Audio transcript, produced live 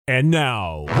And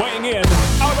now, weighing in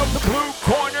out of the blue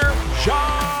corner,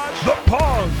 Josh the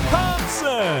Punk Thompson.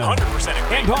 100%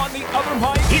 agree. And on the other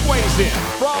mic, he weighs in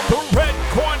from the red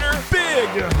corner, Big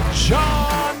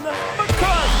John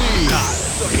McCarthy.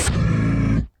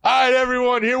 All right,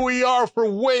 everyone, here we are for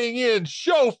Weighing In,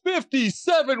 show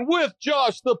 57 with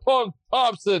Josh the Punk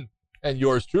Thompson and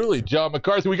yours truly, John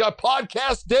McCarthy. We got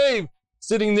Podcast Dave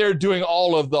sitting there doing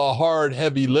all of the hard,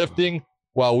 heavy lifting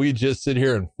while we just sit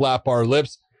here and flap our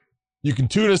lips. You can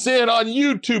tune us in on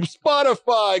YouTube,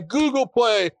 Spotify, Google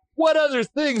Play. What other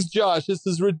things, Josh? This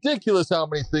is ridiculous how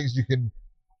many things you can.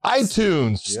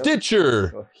 iTunes,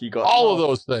 Stitcher, all of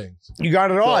those things. You got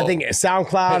it all. I think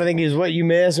SoundCloud, I think is what you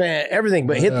missed, man. Everything.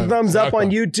 But hit the thumbs up on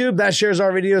YouTube. That shares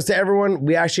our videos to everyone.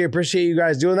 We actually appreciate you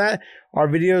guys doing that. Our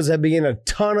videos have been a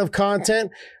ton of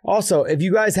content. Also, if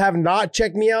you guys have not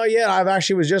checked me out yet, I've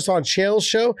actually was just on Chael's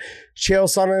show. Chael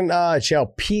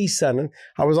P. Sonnen.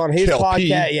 I was on his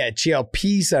podcast. Yeah, Chael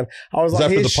P. Sonnen. I was on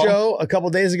his show a couple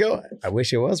days ago. I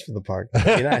wish it was for the park.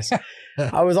 That'd be nice.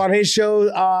 I was on his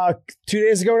show 2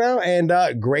 days ago now,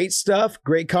 and great stuff,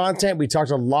 great content. We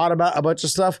talked a lot about a bunch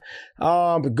of stuff.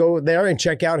 Go there and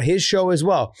check out his show as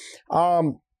well.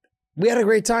 We had a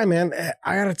great time, man.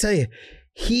 I got to tell you.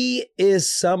 He is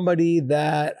somebody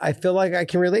that I feel like I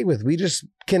can relate with. We just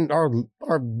can, our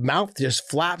mouth just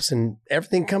flaps and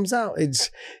everything comes out.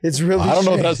 It's really I don't strange.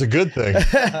 know if that's a good thing.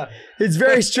 It's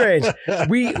very strange.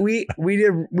 We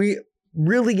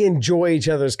really enjoy each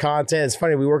other's content. It's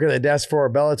funny. We work at the desk for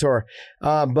Bellator.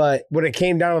 But when it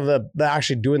came down to the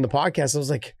actually doing the podcast, I was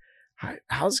like,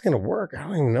 how's this going to work? I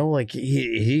don't even know. Like,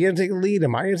 he going to take the lead?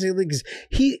 Am I going to take the lead?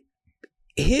 Because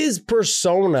his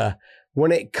persona,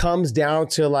 when it comes down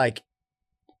to like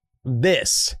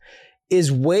is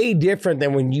way different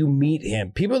than when you meet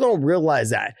him. People don't realize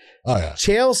that. Oh yeah.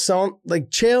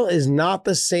 Chael is not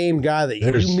the same guy that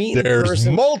you meet in person. There's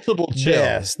multiple Chael.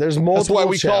 Yes, there's multiple. That's why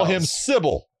we Chaels. call him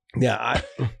Sybil. Yeah.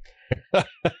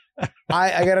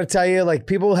 I gotta tell you, like,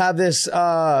 people have this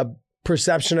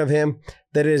perception of him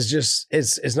that is just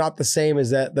it's not the same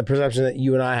as the perception that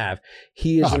you and I have.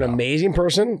 He is an amazing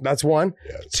person. That's one.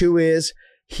 Yes. Two is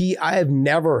I have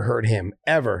never heard him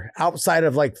ever outside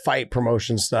of like fight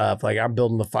promotion stuff. Like, I'm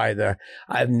building the fight there.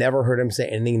 I've never heard him say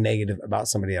anything negative about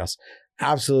somebody else.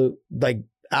 Absolutely like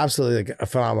a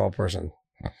phenomenal person.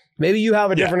 Maybe you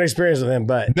have a different experience with him,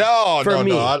 but no.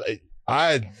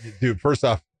 Dude, first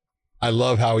off, I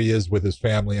love how he is with his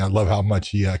family. I love how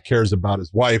much he cares about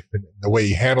his wife and the way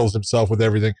he handles himself with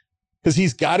everything, because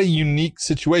he's got a unique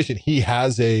situation. He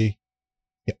has an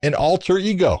alter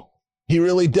ego. He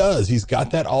really does. He's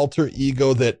got that alter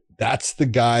ego that's the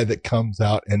guy that comes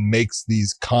out and makes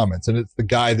these comments. And it's the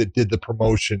guy that did the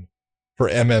promotion for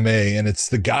MMA. And it's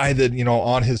the guy that,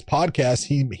 on his podcast,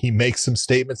 he makes some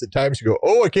statements at times. You go,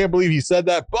 oh, I can't believe he said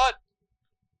that. But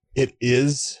it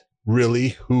is really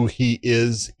who he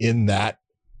is in that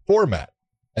format.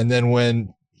 And then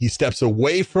when he steps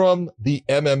away from the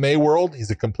MMA world,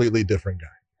 he's a completely different guy.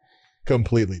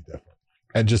 Completely different.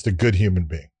 And just a good human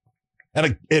being.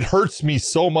 And it hurts me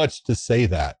so much to say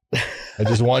that. I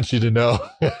just want you to know.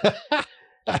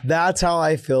 That's how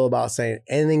I feel about saying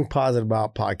anything positive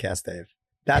about Podcast Dave.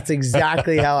 That's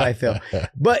exactly how I feel.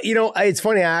 But, it's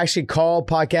funny. I actually called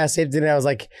Podcast Dave today. I was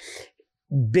like,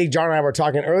 Big John and I were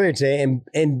talking earlier today,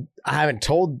 and I haven't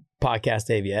told Podcast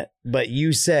Dave yet, but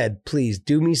you said, please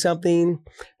do me something.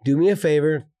 Do me a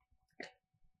favor.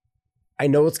 I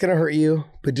know it's going to hurt you,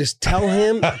 but just tell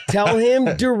him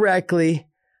directly,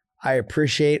 I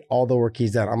appreciate all the work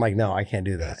he's done. I'm like, no, I can't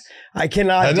do that. I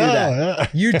cannot do that. Yeah.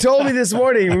 You told me this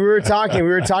morning, we were talking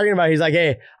about, he's like,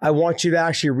 hey, I want you to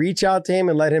actually reach out to him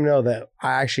and let him know that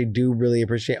I actually do really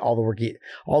appreciate all the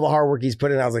hard work he's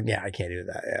put in. I was like, yeah, I can't do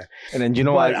that. Yeah. And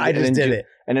then, what? I just did it.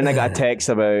 And then I got a text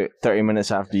about 30 minutes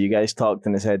after you guys talked,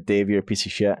 and it said, Dave, you're a piece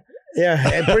of shit. Yeah,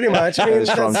 and pretty much. I mean,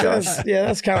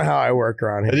 that's kind of how I work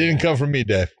around here. It didn't come from me,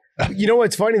 Dave. You know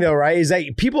what's funny though, right? Is that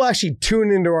people actually tune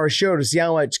into our show to see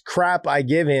how much crap I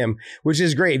give him, which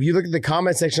is great. If you look at the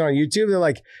comment section on YouTube, they're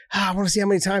like, I want to see how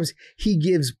many times he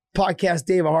gives Podcast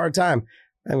Dave a hard time.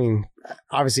 I mean,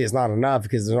 obviously it's not enough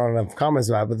because there's not enough comments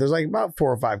about it, but there's like about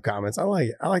 4 or 5 comments. I like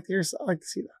it. I like to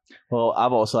see that. Well,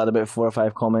 I've also had about 4 or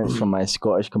 5 comments from my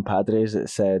Scottish compadres that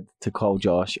said to call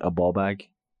Josh a ball bag.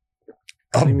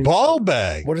 A ball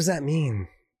bag? What does that mean?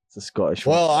 It's a Scottish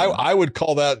one. Well, I would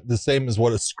call that the same as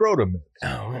what a scrotum is.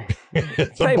 Oh,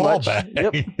 it's a ball bag.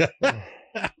 Yep.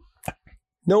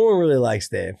 No one really likes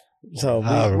Dave. So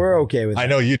we're okay with it. I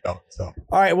know you don't. So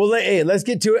all right, well, let's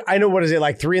get to it. I know, what is it,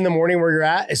 like 3 a.m. where you're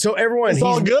at? So everyone, it's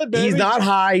all good, baby. He's not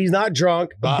high, he's not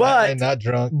drunk, but not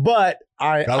drunk. But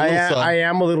I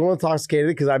am a little intoxicated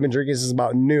because I've been drinking since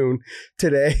about noon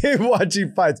today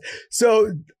watching fights.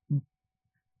 So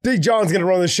Big John's going to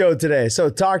run the show today. So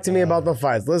talk to me about the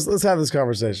fights. Let's have this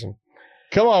conversation.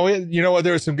 Come on. You know what?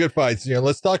 There were some good fights.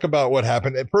 Let's talk about what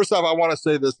happened. And first off, I want to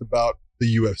say this about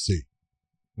the UFC.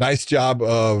 Nice job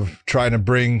of trying to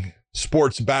bring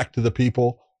sports back to the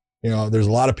people. There's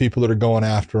a lot of people that are going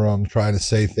after them, trying to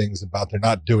say things about they're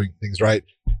not doing things right.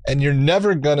 And you're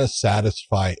never going to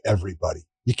satisfy everybody.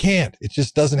 You can't. It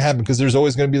just doesn't happen because there's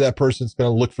always going to be that person that's going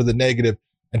to look for the negative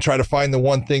and try to find the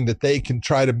one thing that they can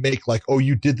try to make like, oh,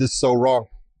 you did this so wrong.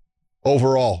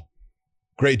 Overall,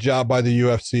 great job by the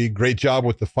UFC. Great job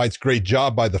with the fights. Great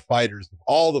job by the fighters.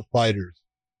 All the fighters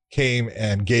came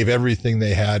and gave everything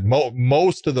they had.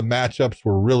 Most of the matchups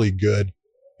were really good,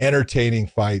 entertaining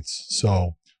fights.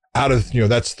 So out of,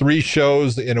 that's 3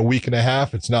 shows in a week and a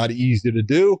half. It's not easy to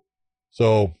do.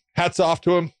 So hats off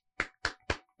to him.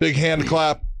 Big hand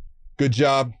clap. Good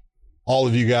job. All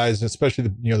of you guys, especially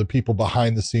the people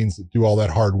behind the scenes that do all that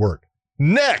hard work.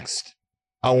 Next,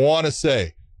 I want to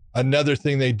say another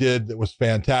thing they did that was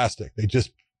fantastic. They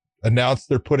just announced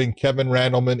they're putting Kevin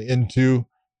Randleman into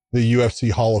the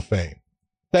UFC Hall of Fame.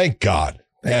 Thank God.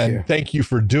 Thank you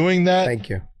for doing that. Thank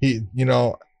you.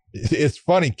 It's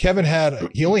funny. Kevin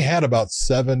he only had about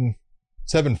seven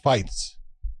fights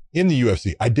in the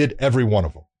UFC. I did every one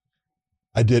of them.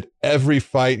 I did every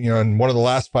fight, and one of the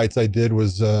last fights I did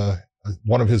was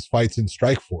one of his fights in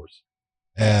Strikeforce.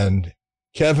 And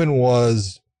Kevin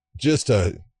was just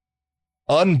a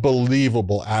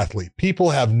unbelievable athlete. People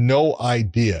have no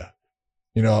idea.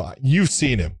 You've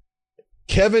seen him.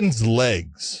 Kevin's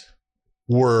legs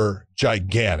were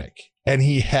gigantic and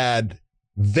he had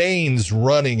veins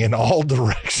running in all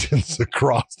directions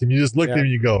across him. You just look at him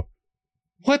and you go,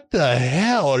 what the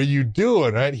hell are you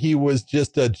doing? Right? He was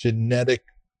just a genetic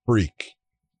freak.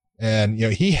 And,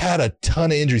 he had a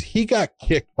ton of injuries. He got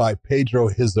kicked by Pedro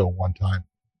Hizzo one time.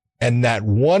 And that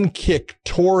one kick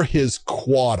tore his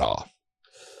quad off.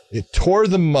 It tore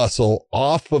the muscle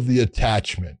off of the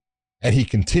attachment. And he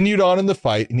continued on in the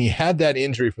fight. And he had that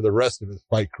injury for the rest of his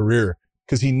fight career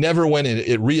because he never went in.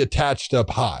 It reattached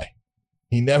up high.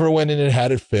 He never went in and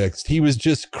had it fixed. He was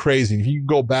just crazy. If you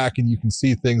go back and you can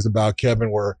see things about Kevin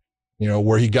where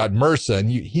he got MRSA and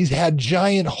he's had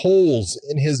giant holes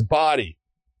in his body.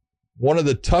 One of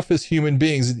the toughest human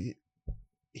beings.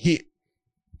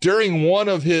 During one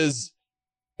of his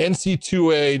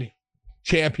NC2A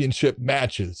championship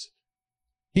matches,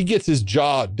 he gets his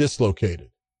jaw dislocated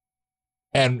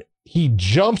and he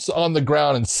jumps on the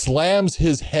ground and slams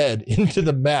his head into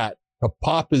the mat to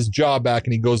pop his jaw back,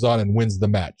 and he goes on and wins the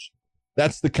match.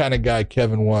 That's the kind of guy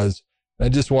Kevin was. And I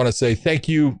just want to say thank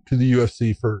you to the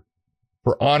UFC for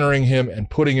honoring him and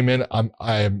putting him in.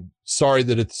 I am sorry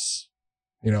that it's,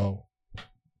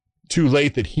 too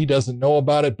late that he doesn't know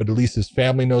about it, but at least his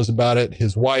family knows about it,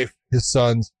 his wife, his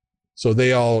sons. So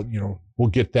they all, will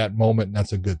get that moment, and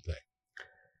that's a good thing.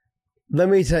 Let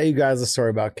me tell you guys a story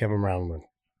about Kevin Randleman.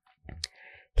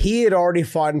 He had already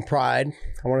fought in Pride.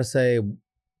 I want to say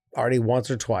already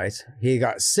once or twice. He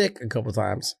got sick a couple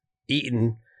times,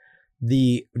 eating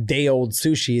the day-old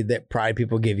sushi that Pride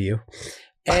people give you.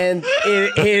 And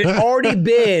it had already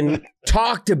been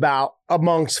talked about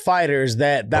amongst fighters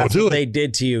that's what they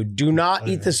did to you. Do not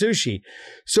eat the sushi.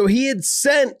 So he had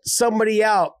sent somebody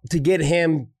out to get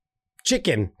him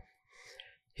chicken.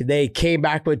 They came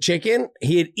back with chicken.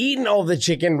 He had eaten all the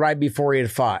chicken right before he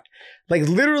had fought. Like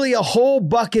literally a whole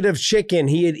bucket of chicken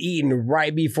he had eaten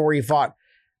right before he fought.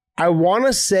 I want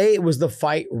to say it was the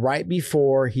fight right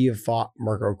before he had fought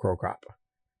Mirko Cro Cop.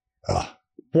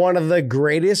 One of the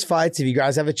greatest fights. If you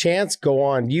guys have a chance, go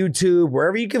on YouTube,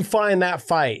 wherever you can find that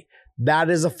fight. That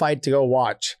is a fight to go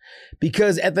watch.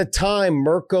 Because at the time,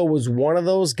 Mirko was one of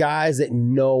those guys that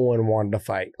no one wanted to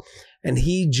fight. And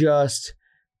he just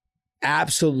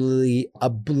absolutely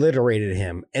obliterated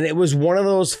him. And it was one of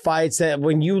those fights that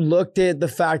when you looked at the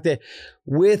fact that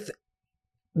with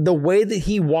the way that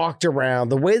he walked around,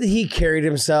 the way that he carried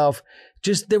himself,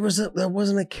 just there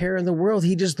wasn't a care in the world.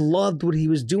 He just loved what he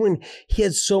was doing. He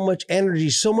had so much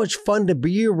energy, so much fun to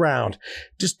be around.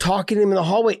 Just talking to him in the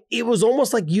hallway, it was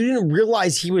almost like you didn't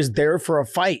realize he was there for a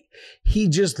fight. He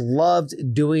just loved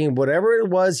doing whatever it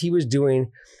was he was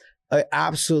doing. An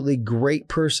absolutely great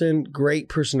person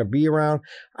to be around.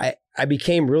 I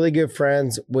became really good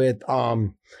friends with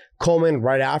Coleman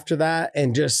right after that,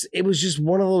 and it was just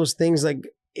one of those things like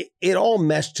it all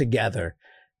meshed together,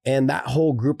 and that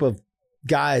whole group of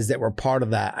guys that were part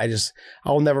of that,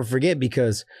 I'll never forget,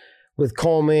 because with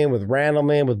Coleman, with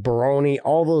Randleman, with Baroni,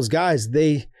 all those guys,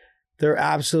 they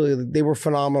They were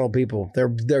phenomenal people.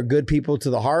 They're good people to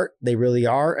the heart. They really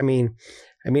are. I mean,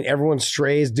 everyone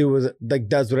strays,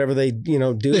 does whatever they do.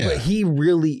 Yeah. But he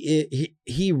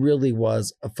really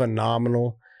was a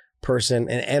phenomenal person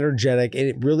and energetic, and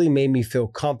it really made me feel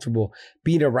comfortable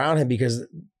being around him, because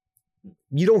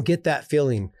you don't get that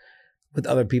feeling with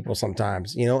other people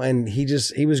sometimes, and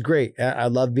he was great. I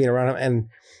love being around him, and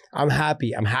I'm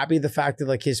happy the fact that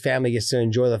like his family gets to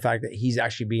enjoy the fact that he's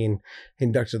actually being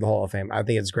inducted to the Hall of Fame. I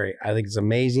think it's great. I think it's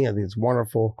amazing. I think it's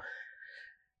wonderful.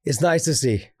 It's nice to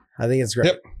see. I think it's great.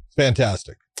 Yep.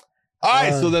 Fantastic. All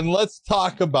right. So then let's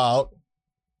talk about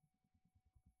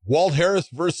Walt Harris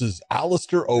versus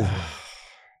Alistair Overeem.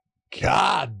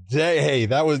 God dang. Hey,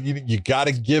 that was, you got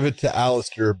to give it to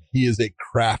Alistair. He is a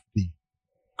crafty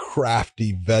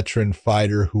veteran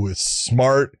fighter who is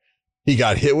smart. He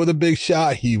got hit with a big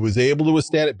shot. He was able to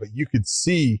withstand it, but you could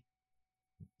see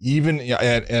even,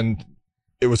 and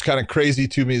it was kind of crazy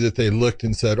to me that they looked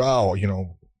and said, oh,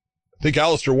 I think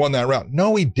Alistair won that round.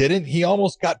 No, he didn't. He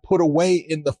almost got put away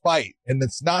in the fight. And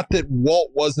it's not that Walt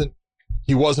wasn't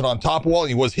on top of Walt.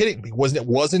 He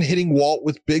wasn't hitting Walt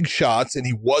with big shots, and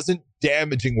he wasn't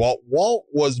damaging Walt. Walt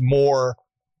was more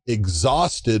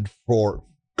exhausted for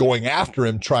going after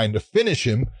him, trying to finish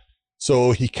him.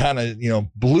 So he kind of,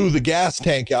 blew the gas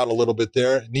tank out a little bit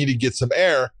there, needed to get some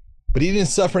air, but he didn't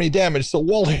suffer any damage. So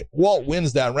Walt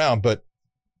wins that round, but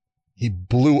he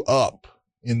blew up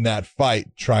in that fight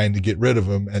trying to get rid of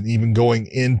him. And even going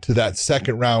into that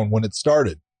second round when it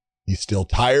started, he's still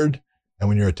tired. And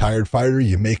when you're a tired fighter,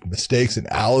 you make mistakes.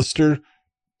 And Alistair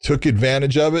took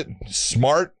advantage of it.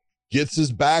 Smart, gets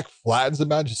his back, flattens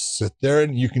him out, just sit there,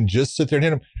 and you can just sit there and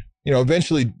hit him.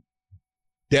 Eventually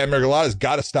Dan Miragliotta's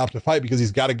got to stop the fight because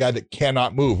he's got a guy that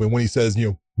cannot move. And when he says,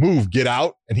 move, get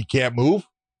out, and he can't move,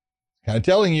 kind of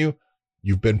telling you,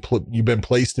 you've been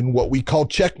placed in what we call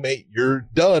checkmate. You're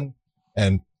done.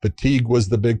 And fatigue was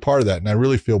the big part of that. And I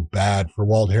really feel bad for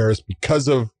Walt Harris because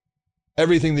of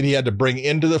everything that he had to bring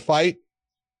into the fight,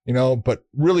 but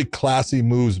really classy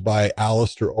moves by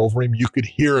Alistair Overeem. You could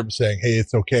hear him saying, hey,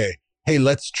 it's okay. Hey,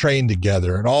 let's train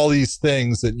together. And all these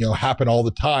things that, happen all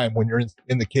the time when you're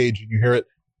in the cage and you hear it.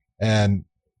 And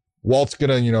Walt's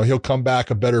going to, he'll come back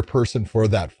a better person for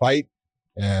that fight.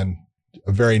 And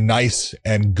a very nice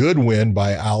and good win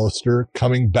by Alistair,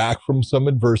 coming back from some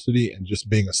adversity and just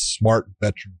being a smart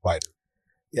veteran fighter.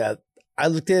 Yeah. I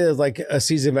looked at it as like a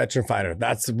seasoned veteran fighter.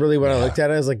 That's really what I looked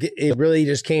at it as. Like it really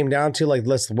just came down to like,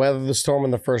 let's weather the storm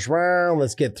in the first round.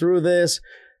 Let's get through this.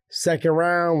 Second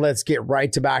round, let's get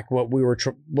right to back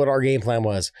what our game plan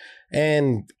was.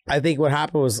 And I think what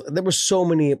happened was there was so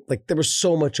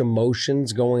much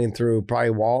emotions going through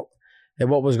probably Walt and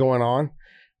what was going on.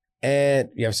 And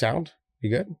you have sound? You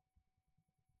good?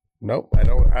 Nope, I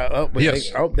don't.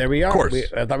 Yes. There we are. Of course.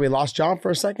 I thought we lost John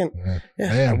for a second. Yeah.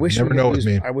 Man, I wish never know with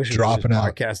me. I wish we dropping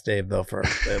out. Podcast Dave though for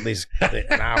at least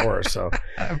an hour or so.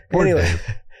 Poor Dave.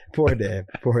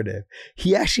 Poor Dave.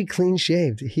 He actually clean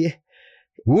shaved.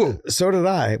 So did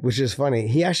I, which is funny.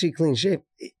 He actually clean shaved.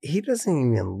 He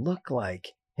doesn't even look like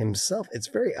himself. It's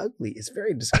very ugly. It's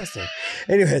very disgusting.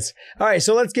 Anyways, all right,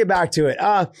 so let's get back to it.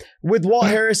 With Walt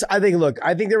Harris, I think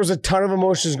there was a ton of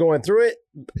emotions going through it.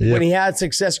 Yep. When he had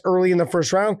success early in the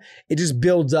first round, it just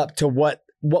builds up to what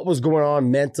was going on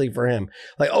mentally for him.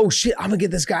 Like, oh shit, I'm gonna get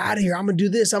this guy out of here. I'm gonna do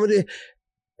this. I'm gonna do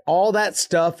all that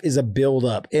stuff is a build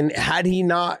up. And had he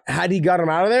got him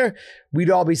out of there,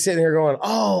 we'd all be sitting here going,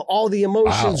 oh, all the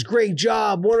emotions, wow, great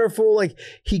job, wonderful. Like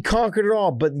he conquered it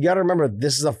all. But you got to remember,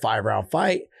 this is a 5-round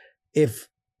fight. If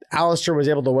Alistair was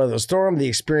able to weather the storm, the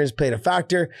experience played a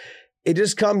factor. It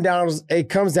comes down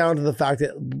to the fact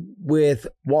that with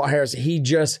Walt Harris, he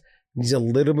just needs a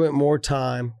little bit more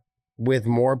time with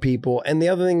more people. And the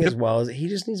other thing as well is he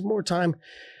just needs more time,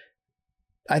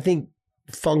 I think,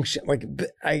 function, like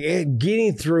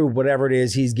getting through whatever it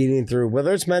is he's getting through,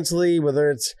 whether it's mentally, whether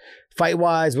it's fight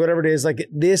wise, whatever it is. Like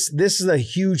this is a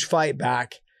huge fight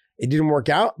back. It didn't work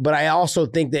out, but I also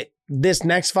think that this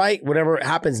next fight, whatever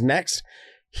happens next,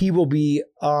 he will be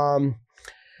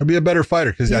he'll be a better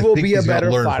fighter because I think he's going to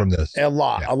learn from this. A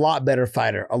lot better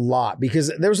fighter, because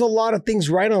there's a lot of things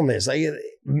right on this.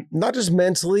 Not just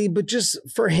mentally, but just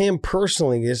for him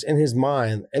personally, is in his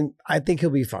mind. And I think he'll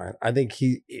be fine. I think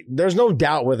there's no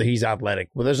doubt whether he's athletic.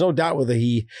 Well, there's no doubt whether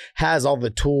he has all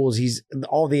the tools, he's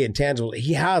all the intangibles.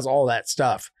 He has all that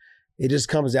stuff. It just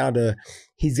comes down to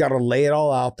he's got to lay it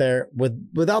all out there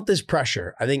without this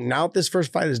pressure. I think now that this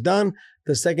first fight is done,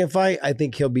 the second fight, I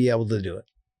think he'll be able to do it.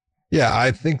 Yeah,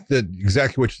 I think that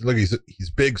exactly what you look. He's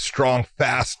big, strong,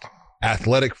 fast,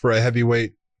 athletic for a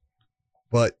heavyweight.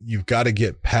 but you've got to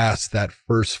get past that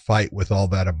first fight with all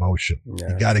that emotion. Yeah.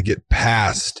 You got to get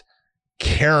past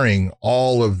carrying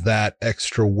all of that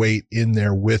extra weight in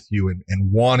there with you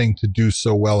and wanting to do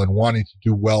so well and wanting to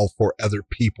do well for other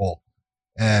people.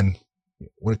 And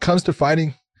when it comes to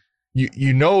fighting,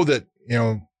 you know that, you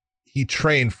know, he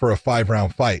trained for a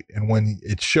 5-round fight. And when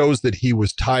it shows that he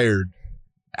was tired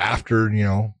after, you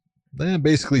know,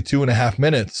 basically 2.5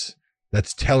 minutes,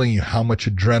 that's telling you how much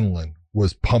adrenaline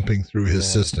was pumping through his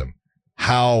system,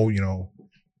 how, you know,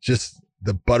 just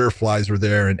the butterflies were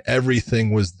there and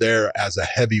everything was there as a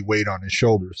heavy weight on his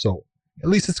shoulders. So at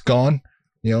least it's gone.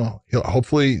 You know,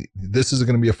 hopefully this is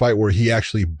going to be a fight where he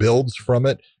actually builds from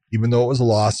it. Even though it was a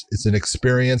loss, it's an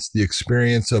experience, the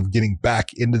experience of getting back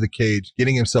into the cage,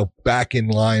 getting himself back in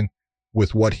line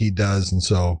with what he does. And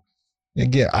so,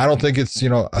 again, I don't think it's, you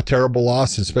know, a terrible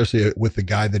loss, especially with the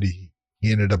guy that he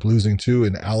ended up losing to,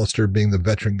 and Alistair being the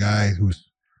veteran guy who's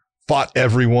fought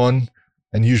everyone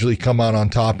and usually come out on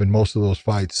top in most of those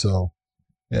fights. So,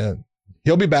 yeah,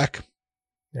 he'll be back.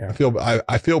 Yeah.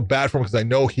 I feel bad for him because I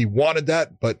know he wanted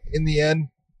that, but in the end,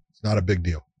 it's not a big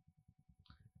deal.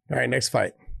 All right, next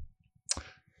fight.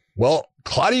 Well,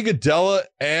 Claudia Gadelha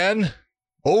and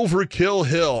Overkill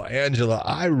Hill. Angela,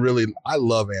 I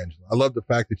love Angela. I love the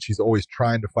fact that she's always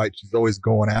trying to fight. She's always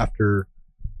going after,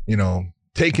 you know,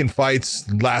 taking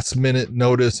fights, last minute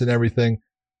notice and everything.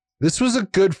 This was a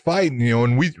good fight, you know,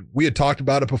 and we had talked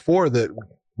about it before that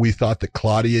we thought that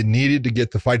Claudia needed to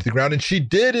get the fight to the ground, and she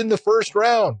did in the first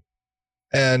round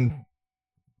and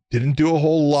didn't do a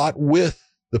whole lot with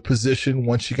the position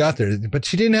once she got there. But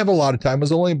she didn't have a lot of time. It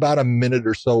was only about a minute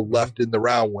or so left in the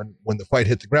round when the fight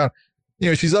hit the ground. You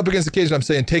know, she's up against the cage and I'm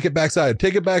saying, take it backside.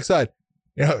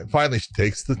 You know, finally she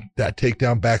takes that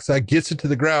takedown backside, gets it to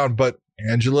the ground, but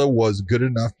Angela was good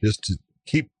enough just to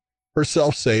keep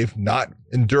herself safe, not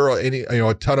endure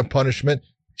a ton of punishment.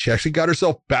 She actually got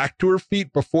herself back to her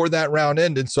feet before that round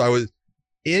ended. So I was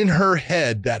in her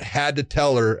head that had to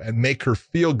tell her and make her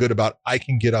feel good about, I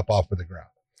can get up off of the ground.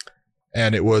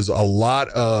 And it was a lot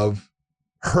of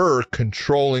her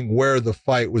controlling where the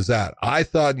fight was at. I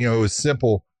thought, you know, it was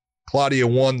simple. Claudia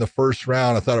won the first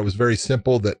round. I thought it was very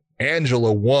simple that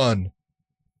Angela won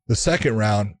the second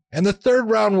round, and the third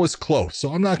round was close.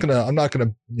 So I'm not gonna,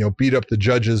 you know, beat up the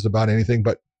judges about anything,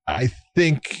 but I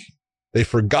think they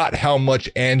forgot how much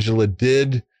Angela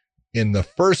did in the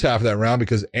first half of that round,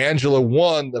 because Angela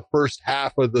won the first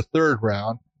half of the third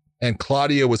round and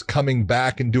Claudia was coming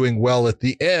back and doing well at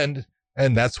the end.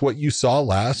 And that's what you saw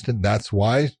last. And that's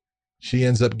why she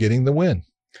ends up getting the win.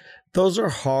 Those are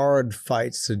hard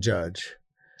fights to judge.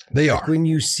 They like are. When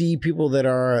you see people that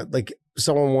are like,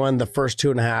 someone won the first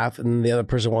 2.5 and the other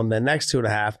person won the next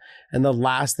 2.5. And the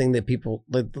last thing that people,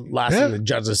 like the last thing the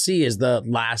judges see is the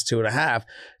last 2.5.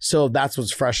 So that's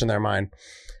what's fresh in their mind.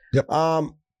 Yep.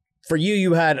 For you,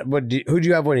 you had, who'd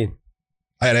you have winning?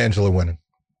 I had Angela winning.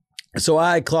 So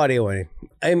I had Claudia winning.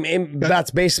 And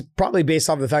that's probably based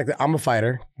off the fact that I'm a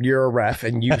fighter, you're a ref,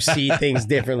 and you see things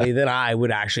differently than I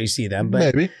would actually see them.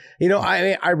 But maybe, you know,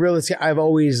 I've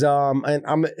always and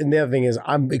the other thing is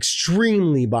I'm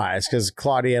extremely biased because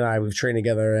Claudia and I, we've trained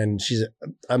together, and she's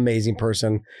an amazing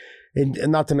person. And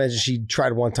not to mention, she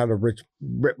tried one time to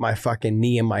rip my fucking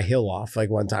knee and my heel off. Like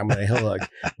one time when I heel hook,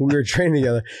 we were training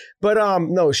together. But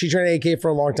no, she trained AK for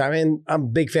a long time, and I'm a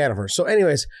big fan of her. So,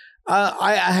 anyways.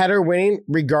 I had her winning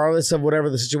regardless of whatever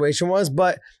the situation was,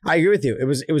 but I agree with you. It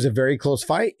was a very close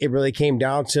fight. It really came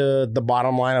down to the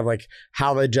bottom line of like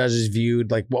how the judges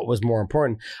viewed like what was more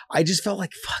important. I just felt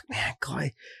like, fuck, man,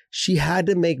 God, she had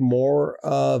to make more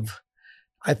of.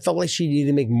 I felt like she needed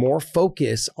to make more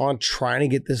focus on trying to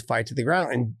get this fight to the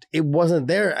ground, and it wasn't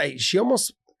there.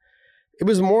 It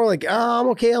was more like, I'm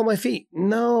okay on my feet.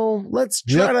 No, let's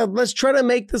try to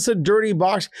make this a dirty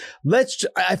box.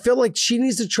 I feel like she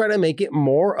needs to try to make it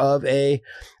more of a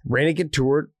Reina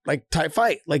Couture like type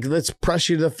fight. Like, let's press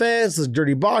you to the fence. Let's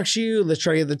dirty box you. Let's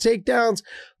try to get the takedowns.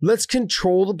 Let's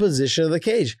control the position of the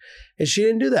cage. And she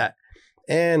didn't do that.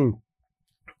 And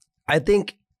I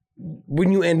think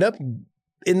when you end up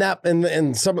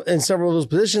in several of those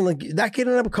positions, like that could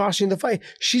end up costing the fight.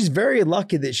 She's very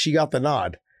lucky that she got the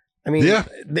nod. I mean,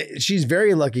 she's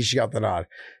very lucky she got the nod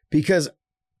because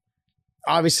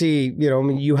obviously, you know, I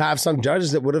mean, you have some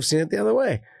judges that would have seen it the other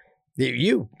way.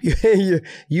 You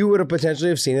would have potentially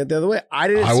have seen it the other way. I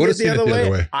didn't see it the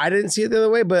other way. I didn't see it the other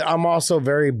way, but I'm also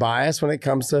very biased when it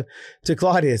comes to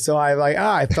Claudia. So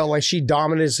I felt like she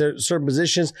dominated certain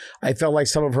positions. I felt like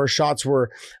some of her shots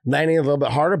were landing a little bit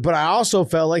harder, but I also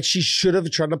felt like she should have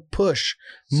tried to push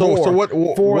more. So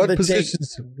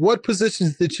what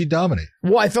positions did she dominate?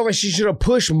 Well, I felt like she should have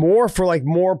pushed more for like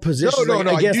more positions. No.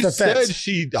 Against the fence.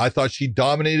 I thought she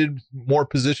dominated more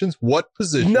positions. What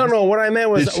positions? No. What I meant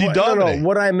was did she dominate?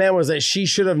 What I meant was that she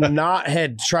should have not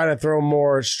had tried to throw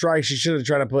more strikes. She should have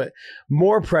tried to put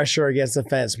more pressure against the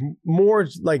fence. More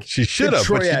like she should have,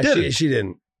 but she didn't. She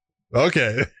didn't.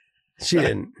 Okay. She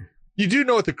didn't. You do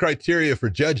know what the criteria for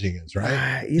judging is,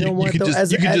 right? You know what? You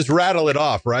can just rattle it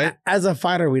off, right? As a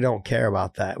fighter, we don't care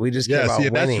about that. We just care about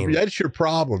winning. That's your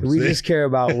problem. We just care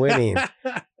about winning.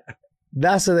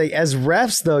 That's the thing. As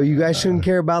refs, though, you guys shouldn't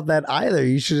care about that either.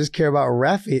 You should just care about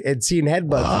ref and seeing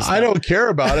headbutts. I don't care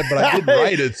about it, but I did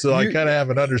write it, so I kind of have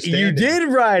an understanding. You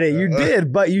did write it. You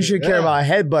did, but you should care about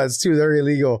headbutts, too. They're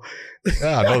illegal.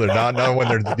 No, they're not. Not when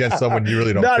they're against someone you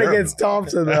really don't care about. Not against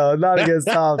Thompson, though. Not against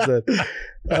Thompson.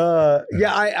 I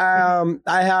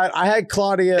had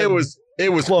Claudia. It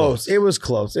was close. It was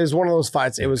close. It was one of those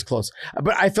fights. It was close,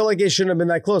 but I feel like it shouldn't have been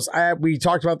that close. We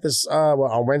talked about this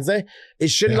on Wednesday.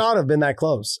 It should not have been that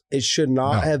close. It should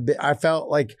not have been. I felt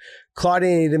like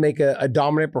Claudia needed to make a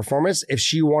dominant performance if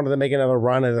she wanted to make another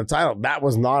run at the title. That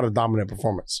was not a dominant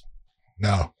performance.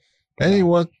 No,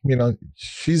 anyone,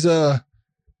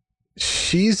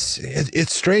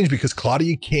 it's strange because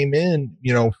Claudia came in,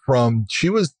 she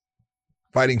was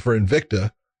fighting for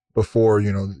Invicta before,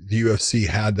 the UFC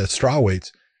had the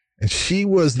strawweights, and she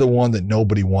was the one that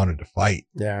nobody wanted to fight.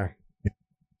 Yeah.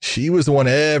 She was the one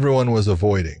everyone was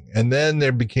avoiding. And then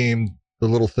there became the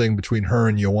little thing between her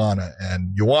and Joanna,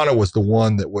 and Joanna was the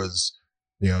one that was,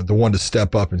 the one to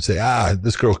step up and say,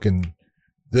 this girl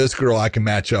I can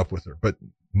match up with her. But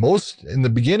most in the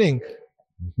beginning,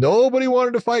 nobody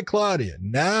wanted to fight Claudia.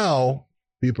 Now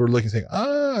people are looking saying,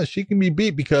 she can be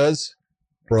beat because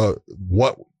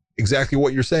exactly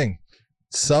what you're saying.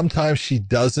 Sometimes she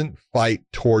doesn't fight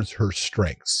towards her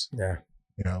strengths. Yeah.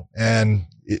 And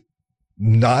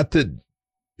not that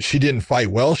she didn't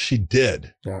fight well, she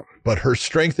did. Yeah. But her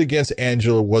strength against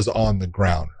Angela was on the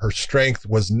ground. Her strength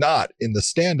was not in the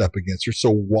stand up against her. So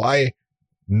why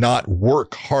not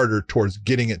work harder towards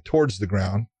getting it towards the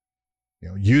ground?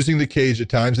 Using the cage at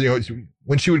times,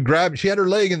 when she would grab, she had her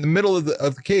leg in the middle of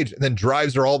the cage and then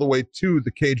drives her all the way to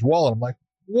the cage wall. And I'm like,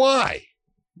 why?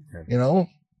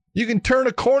 You can turn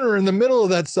a corner in the middle of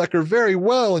that sucker very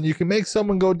well and you can make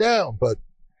someone go down, but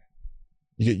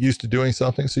you get used to doing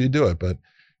something, so you do it. But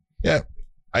yeah,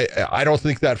 I don't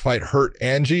think that fight hurt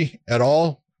Angie at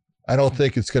all. I don't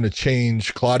think it's going to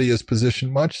change Claudia's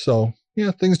position much. So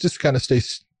things just kind of stay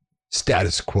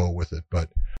status quo with it. But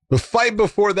the fight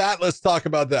before that, let's talk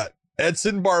about that.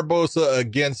 Edson Barboza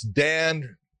against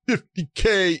Dan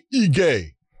 50K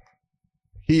Ige.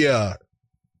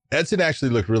 Edson actually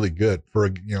looked really good for,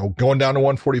 going down to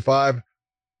 145,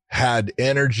 had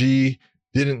energy,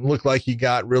 didn't look like he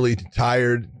got really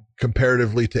tired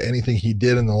comparatively to anything he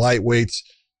did in the lightweights.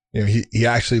 He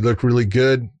actually looked really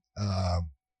good.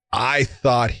 I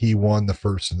thought he won the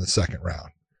first and the second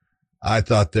round. I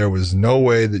thought there was no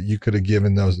way that you could have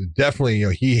given those. Definitely,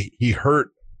 he hurt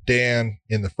Dan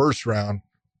in the first round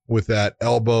with that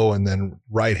elbow and then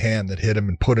right hand that hit him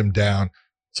and put him down.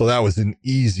 So that was an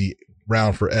easy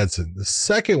round for Edson. The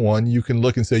second one, you can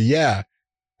look and say,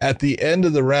 at the end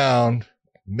of the round,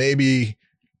 maybe,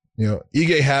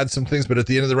 Ige had some things, but at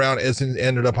the end of the round, Edson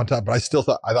ended up on top. But I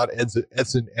thought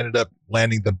Edson ended up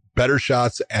landing the better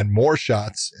shots and more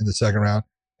shots in the second round.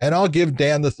 And I'll give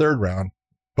Dan the third round,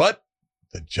 but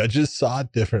the judges saw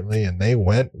it differently and they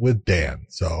went with Dan.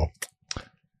 So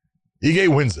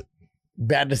Ige wins it.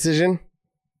 Bad decision?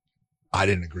 I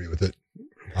didn't agree with it.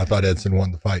 I thought Edson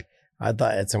won the fight. I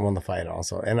thought Edson won the fight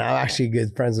also. And I'm actually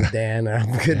good friends with Dan. And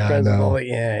I'm good friends with all.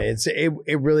 Yeah,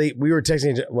 it really, we were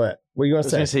texting. What you want to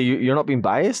say? I was going to say, you're not being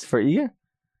biased for Ige?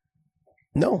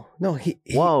 No.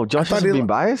 Wow, Josh isn't being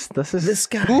biased? This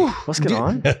guy. What's going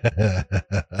on?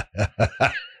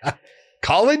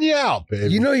 Calling you out,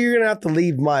 baby. You're going to have to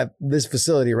leave this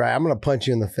facility, right? I'm going to punch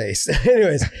you in the face.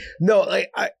 Anyways, no,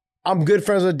 I'm good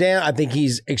friends with Dan. I think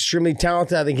he's extremely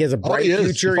talented. I think he has a bright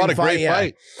future. He fought a great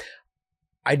fight.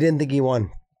 I didn't think he won.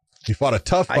 He fought a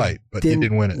tough fight, but he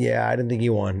didn't win it. Yeah, I didn't think he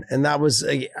won. And that was,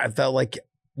 I felt like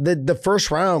the first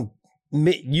round,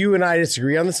 you and I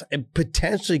disagree on this. It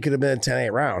potentially could have been a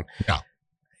 10-8 round. No.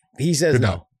 He says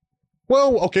no.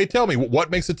 Well, okay, tell me, what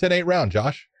makes a 10-8 round,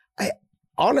 Josh?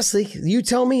 honestly, you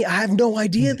tell me. I have no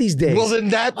idea these days. Well, then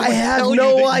that I have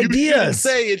no idea. You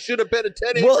say it should have been a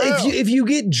 10-8 Well, round. if you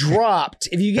get dropped,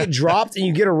 and you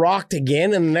get a rocked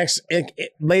again in the next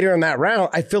later in that round,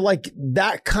 I feel like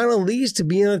that kind of leads to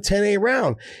being a 10-8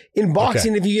 round. In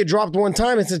boxing, if you get dropped one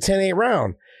time, it's a 10-8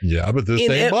 round. Yeah, but this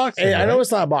ain't boxing. I know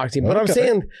it's not boxing, but I'm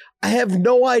saying I have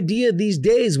no idea these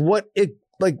days what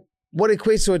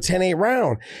equates to a 10-8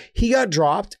 round. He got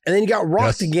dropped and then he got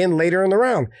rocked again later in the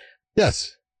round.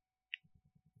 Yes.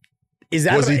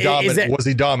 Was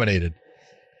he dominated?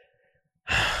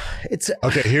 It's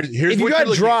okay. Here's if you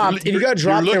got dropped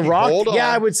and rocked.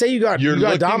 I would say you got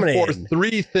dominated. For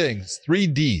 3 things, 3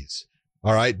 Ds.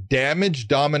 All right, damage,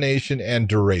 domination, and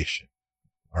duration.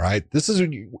 All right, this is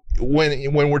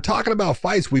when we're talking about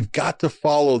fights, we've got to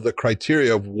follow the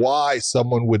criteria of why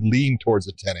someone would lean towards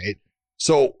a 10-8.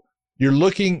 So you're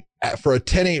looking for a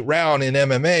 10-8 round in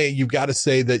MMA. You've got to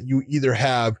say that you either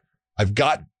I've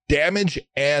got damage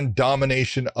and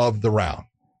domination of the round.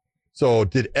 So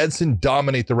did Edson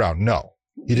dominate the round? No,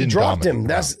 he didn't. Dropped him.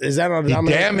 Is that not domination? He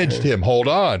damaged him. Hold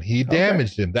on. He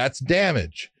damaged him. That's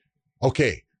damage.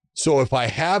 Okay. So if I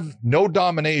have no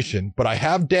domination, but I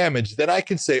have damage, then I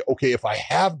can say, okay, if I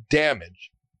have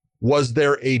damage, was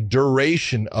there a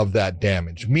duration of that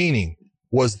damage? Meaning,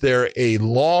 was there a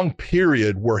long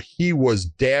period where he was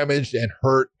damaged and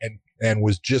hurt and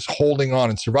was just holding on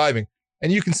and surviving?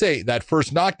 And you can say that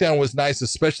first knockdown was nice,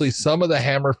 especially some of the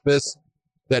hammer fists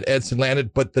that Edson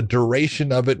landed, but the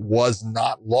duration of it was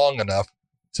not long enough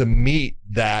to meet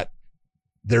that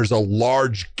there's a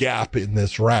large gap in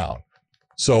this round.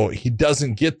 So he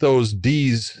doesn't get those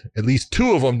Ds, at least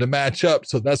 2 of them, to match up.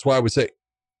 So that's why I would say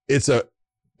it's a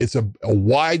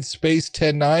wide space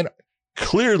 10-9.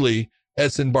 Clearly,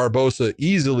 Edson Barboza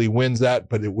easily wins that,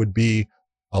 but it would be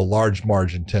a large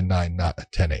margin 10-9, not a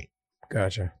 10-8.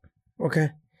 Gotcha. Okay.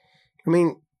 I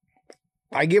mean,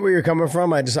 I get where you're coming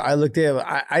from. I looked at it.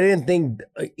 I didn't think,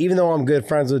 even though I'm good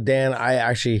friends with Dan, I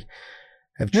actually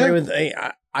have trained with.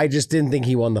 I just didn't think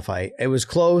he won the fight. It was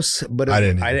close, but I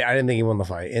didn't think he won the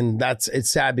fight, and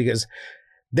it's sad because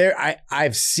I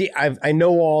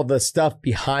know all the stuff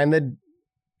behind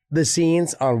the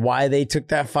scenes on why they took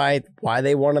that fight, why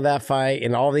they wanted that fight,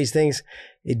 and all these things.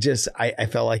 It just I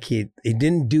felt like he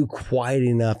didn't do quite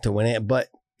enough to win it, but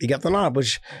he got the nod.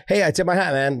 Which, hey, I tip my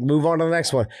hat, man. Move on to the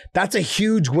next one. That's a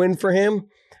huge win for him.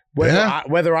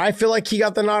 Whether I feel like he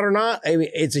got the nod or not, I mean,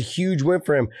 it's a huge win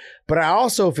for him. But I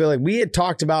also feel like we had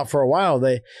talked about for a while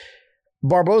that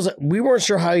Barboza, we weren't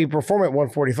sure how he performed at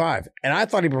 145, and I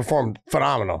thought he performed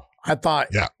phenomenal. I thought,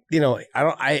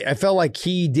 I felt like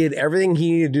he did everything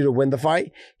he needed to do to win the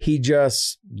fight. He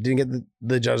just didn't get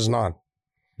the judge's nod.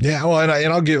 Yeah, well,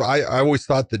 I always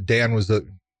thought that Dan was a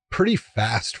pretty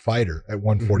fast fighter at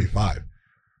 145. Mm-hmm.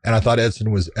 And I thought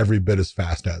Edson was every bit as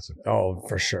fast as him. Oh,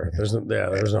 for sure. There's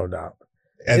no doubt.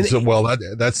 And so,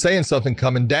 that's saying something,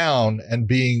 coming down and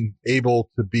being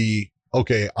able to be,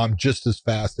 okay, I'm just as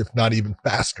fast, if not even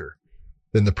faster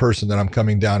than the person that I'm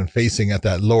coming down and facing at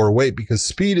that lower weight, because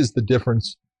speed is the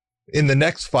difference. In the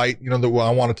next fight, that what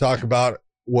I want to talk about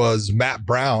was Matt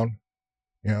Brown,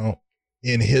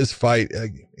 in his fight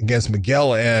against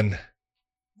Miguel. And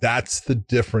that's the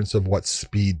difference of what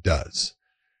speed does.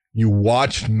 You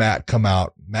watched Matt come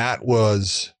out. Matt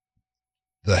was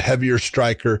the heavier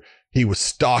striker. He was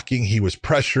stalking. He was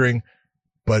pressuring,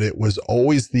 but it was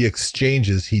always the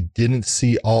exchanges. He didn't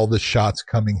see all the shots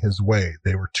coming his way.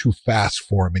 They were too fast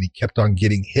for him, and he kept on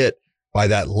getting hit by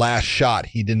that last shot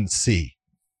he didn't see.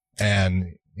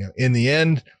 And in the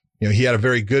end, he had a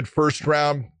very good first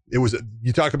round.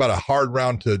 You talk about a hard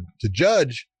round to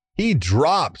judge. He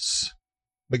drops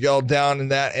Miguel down in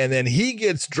that, and then he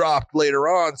gets dropped later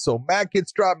on. So Matt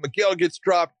gets dropped, Miguel gets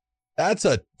dropped. That's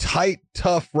a tight,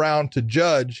 tough round to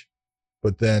judge.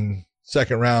 But then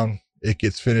second round, it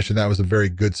gets finished, and that was a very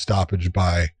good stoppage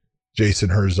by Jason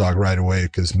Herzog right away,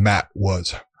 because Matt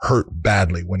was hurt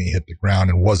badly when he hit the ground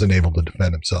and wasn't able to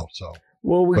defend himself. So,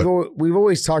 well, we've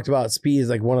always talked about speed as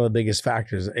like one of the biggest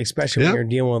factors, especially when you're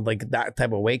dealing with like that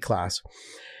type of weight class.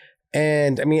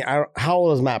 And I mean, how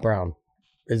old is Matt Brown?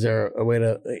 Is there a way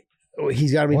to?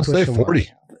 He's got to be pushing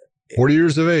 40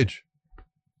 years of age.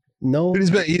 No,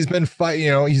 but he's been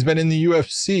fighting. He's been in the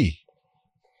UFC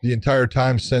the entire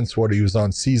time since he was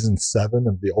on season 7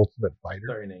 of The Ultimate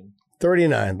Fighter.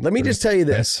 39. Let me just tell you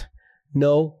this: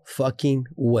 no fucking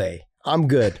way. I'm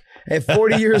good at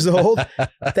 40 years old.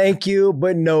 Thank you,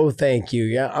 but no, thank you.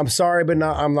 Yeah, I'm sorry, but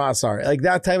I'm not sorry. Like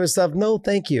that type of stuff. No,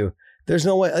 thank you. There's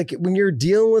no way. Like when you're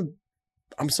dealing with.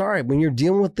 I'm sorry, when you're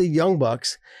dealing with the young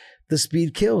bucks, the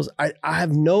speed kills. I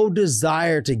have no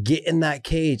desire to get in that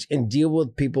cage and deal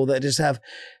with people that just have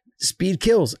speed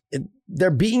kills.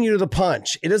 They're beating you to the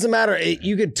punch. It doesn't matter.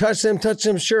 You could touch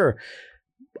them, sure.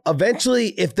 Eventually,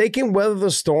 if they can weather the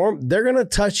storm, they're going to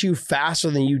touch you faster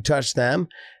than you touch them.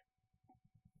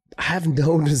 I have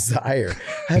no desire.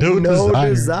 I have no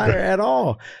desire at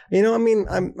all. You know, I mean,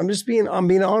 I'm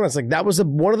being honest. Like that was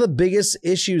one of the biggest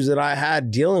issues that I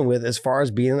had dealing with as far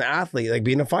as being an athlete, like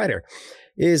being a fighter,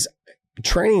 is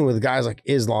training with guys like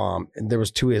Islam. And there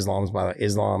was 2 Islams, by the way,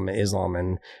 Islam,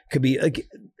 and could be like,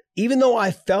 even though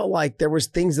I felt like there was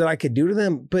things that I could do to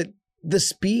them, but the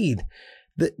speed.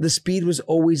 The speed was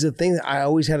always a thing that I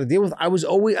always had to deal with.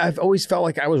 I've always felt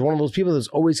like I was one of those people that's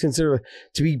always considered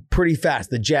to be pretty fast.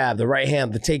 The jab, the right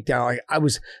hand, the takedown.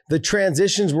 Like the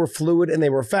transitions were fluid and they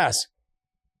were fast.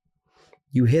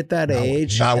 You hit that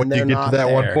age. Not when you get to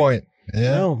that one point.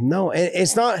 Yeah. No. And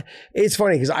it's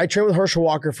funny because I trained with Herschel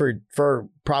Walker for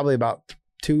probably about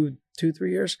 2-3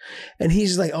 years. And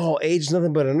he's like, oh, age is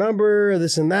nothing but a number,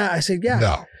 this and that. I said, yeah.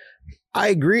 No. I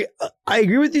agree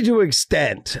with you to an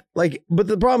extent. Like, but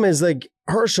the problem is, like,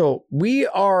 Herschel, we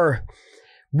are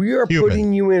human,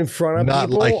 putting you in front of not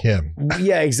people. Not like him.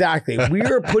 Yeah, exactly. We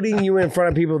are putting you in front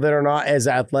of people that are not as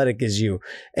athletic as you.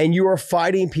 And you are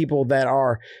fighting people that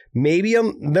are maybe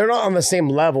they're not on the same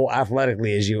level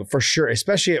athletically as you, for sure,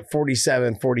 especially at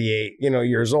 47, 48,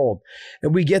 years old.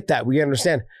 And we get that. We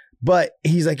understand. But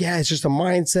he's like, yeah, it's just a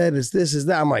mindset. It's this, is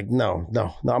that. I'm like, no,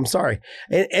 I'm sorry.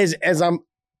 And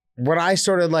when I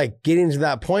started like getting to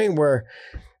that point where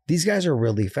these guys are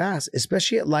really fast,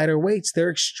 especially at lighter weights,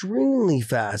 they're extremely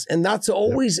fast. And that's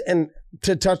always, and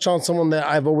to touch on someone that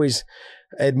I've always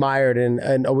admired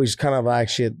and always kind of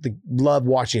actually loved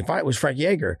watching fight was Frank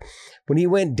Yeager. When he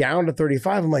went down to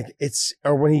 35, I'm like,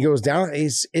 or when he goes down,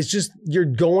 it's just, you're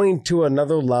going to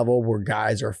another level where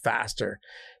guys are faster.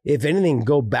 If anything,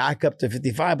 go back up to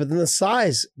 55, but then the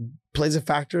size plays a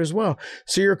factor as well.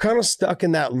 So you're kind of stuck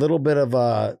in that little bit of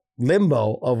a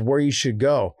limbo of where you should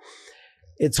go.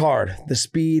 It's hard. The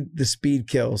speed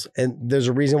kills. And there's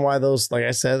a reason why those, like I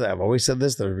said, I've always said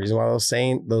this, there's a reason why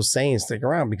those sayings stick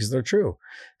around, because they're true.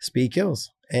 Speed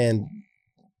kills. And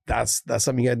that's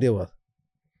something you got to deal with.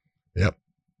 Yep.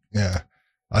 Yeah.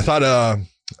 I thought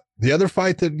the other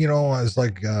fight that, was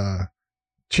like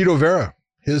Chito Vera,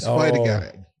 his fight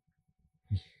again.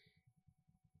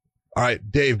 All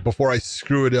right, Dave, before I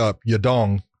screw it up,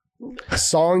 Yadong.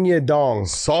 Song Yadong.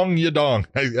 Song Yadong.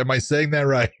 Am I saying that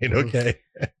right? Okay.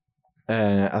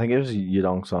 I think it was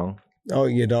Yadong Song. Oh,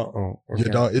 Yadong. Oh, okay.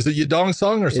 Yadong. Is it Yadong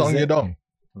Song or Song Yadong?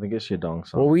 I think it's Yadong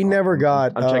Song. Well, we never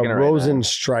got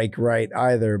Rosenstrike right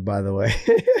either, by the way.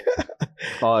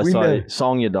 Sorry.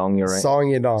 Song Yadong, you're right. Song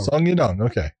Yadong. Song Yadong,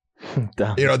 okay.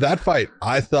 That fight,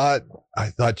 I thought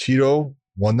Chito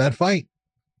won that fight.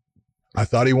 I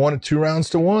thought he won it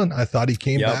 2-1. I thought he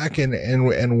came back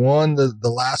and won the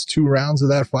last 2 rounds of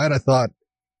that fight. I thought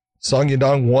Song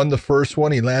Yadong won the first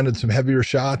one. He landed some heavier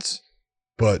shots,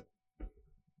 but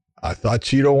I thought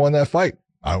Chito won that fight.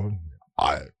 I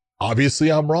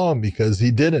obviously I'm wrong because he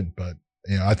didn't, but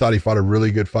I thought he fought a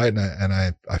really good fight, and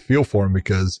I feel for him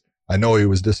because I know he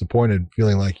was disappointed,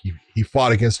 feeling like he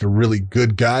fought against a really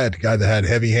good guy, a guy that had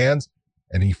heavy hands,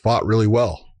 and he fought really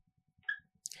well.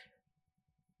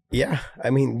 Yeah,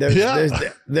 I mean, realistically,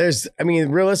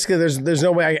 there's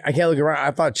no way I can't look around.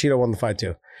 I thought Chito won the fight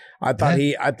too. I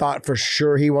thought for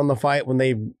sure he won the fight when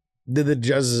they did the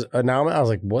judges' announcement. I was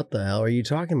like, what the hell are you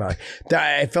talking about?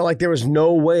 I felt like there was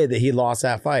no way that he lost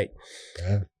that fight.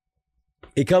 Yeah.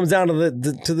 It comes down to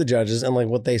the judges and like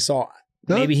what they saw.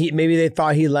 Maybe they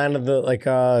thought he landed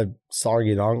the Song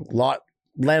Yadong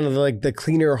landed the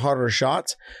cleaner, harder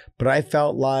shots, but I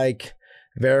felt like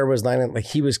Vera was landing, like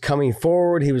he was coming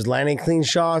forward, he was landing clean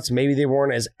shots. Maybe they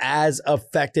weren't as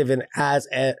effective and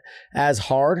as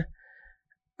hard.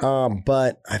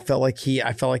 But I felt like he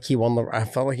won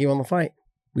the fight.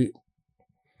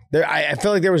 I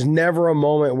felt like there was never a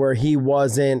moment where he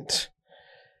wasn't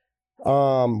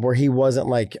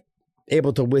like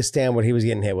able to withstand what he was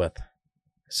getting hit with.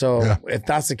 So if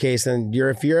that's the case, then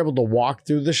if you're able to walk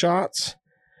through the shots,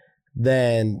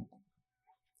 then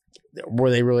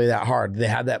were they really that hard?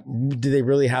 Did they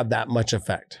really have that much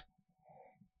effect?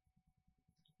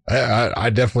 I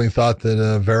definitely thought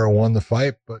that Vera won the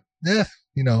fight, but did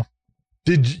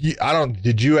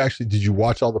you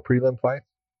watch all the prelim fights?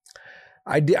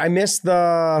 I did. I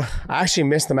actually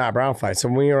missed the Matt Brown fight. So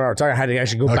when you were talking, I had to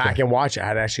actually go back and watch it.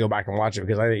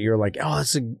 Because you were like, oh,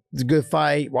 it's a good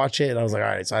fight. Watch it. And I was like, all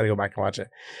right. So I had to go back and watch it.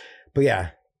 But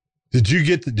yeah. Did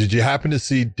you happen to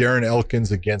see Darren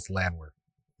Elkins against Landwehr?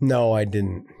 No, I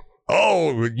didn't.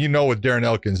 Oh, with Darren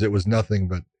Elkins, it was nothing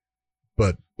but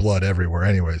but blood everywhere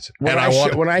anyways. When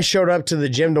I showed up to the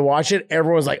gym to watch it,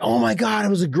 everyone was like, oh my God, it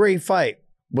was a great fight.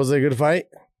 Was it a good fight?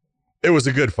 It was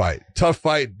a good fight. Tough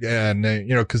fight. And,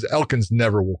 because Elkins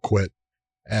never will quit.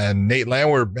 And Nate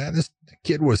Landwehr, man, this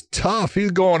kid was tough.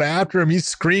 He's going after him. He's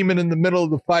screaming in the middle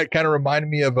of the fight. Kind of reminded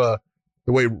me of the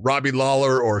way Robbie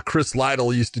Lawler or Chris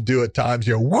Lytle used to do at times.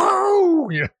 Whoa!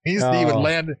 He would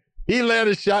land. He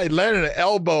landed a shot. He landed an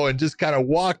elbow and just kind of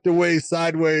walked away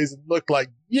sideways and looked like,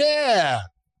 yeah.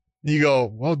 You go,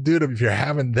 well, dude, if you're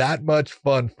having that much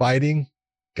fun fighting,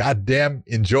 goddamn,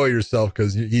 enjoy yourself,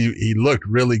 because he looked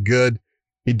really good.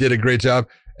 He did a great job.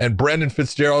 And Brendan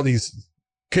Fitzgerald,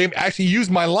 actually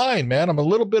used my line, man. I'm a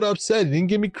little bit upset. He didn't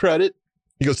give me credit.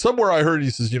 He goes, somewhere I heard,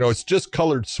 he says, it's just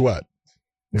colored sweat.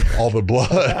 All the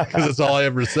blood, because that's all I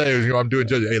ever say. I'm doing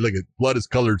judging. Hey, look, blood is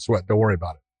colored sweat. Don't worry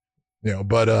about it.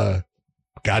 But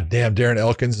goddamn, Darren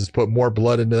Elkins has put more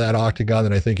blood into that octagon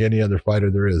than I think any other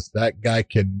fighter there is. That guy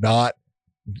cannot.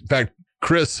 In fact,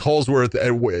 Chris Holsworth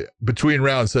between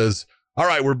rounds says, all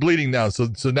right, we're bleeding now. So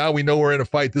now we know we're in a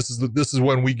fight. This is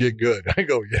when we get good. I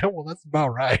go, yeah, well, that's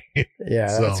about right.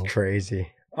 Yeah, that's crazy.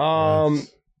 Yeah,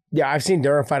 I've seen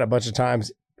Darren fight a bunch of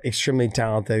times. Extremely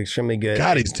talented, extremely good.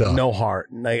 God, he's tough. No heart.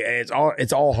 Like it's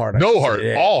all heart. No heart.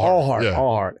 Yeah. All heart. Yeah.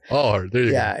 All heart. All heart. There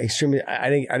you go. Yeah, extremely. I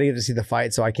didn't get to see the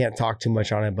fight, so I can't talk too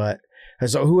much on it. But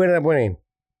so who ended up winning?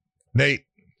 Nate.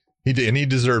 He did, and he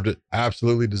deserved it.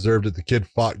 Absolutely deserved it. The kid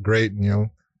fought great,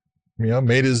 and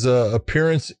made his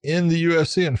appearance in the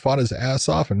UFC and fought his ass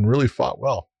off and really fought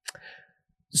well.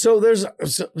 So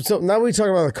now we talk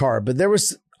about the card, but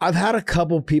I've had a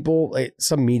couple people,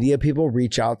 some media people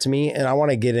reach out to me, and I want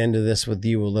to get into this with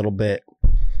you a little bit.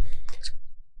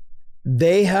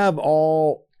 They have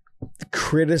all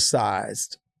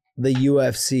criticized the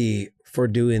UFC for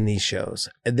doing these shows.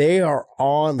 They are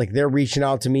they're reaching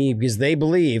out to me because they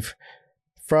believe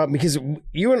because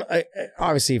you and I,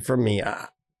 obviously for me, I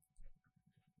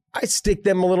stick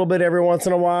them a little bit every once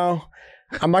in a while.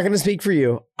 I'm not going to speak for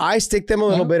you. I stick them a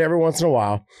little bit every once in a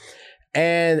while.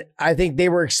 And I think they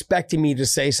were expecting me to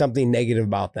say something negative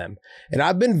about them. And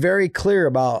I've been very clear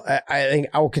about, I think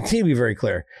I will continue to be very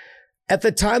clear. At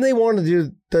the time they wanted to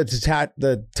do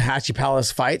the Tallahatchie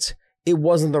Palace fights, it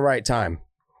wasn't the right time.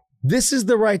 This is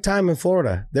the right time in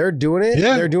Florida. They're doing it.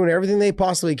 Yeah. They're doing everything they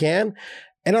possibly can.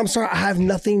 And I'm sorry, I have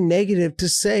nothing negative to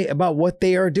say about what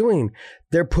they are doing.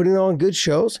 They're putting on good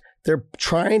shows. They're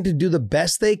trying to do the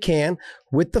best they can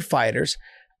with the fighters.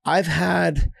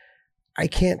 I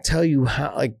can't tell you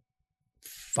how,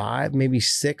 5, maybe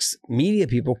 6 media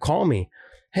people call me.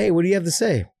 Hey, what do you have to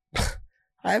say?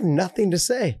 I have nothing to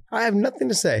say.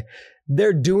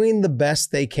 They're doing the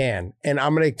best they can. And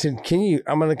I'm going to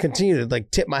continue to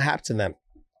tip my hat to them.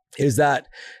 Is that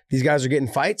these guys are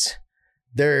getting fights.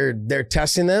 They're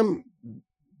testing them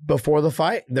before the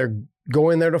fight. They're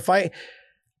going there to fight.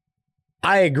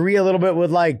 I agree a little bit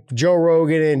with Joe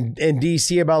Rogan and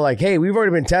DC about hey, we've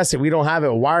already been tested. We don't have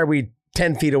it. Why are we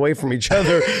 10 feet away from each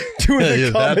other doing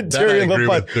the commentary of the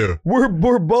fight?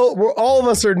 We're all of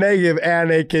us are negative,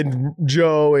 Anik and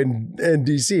Joe and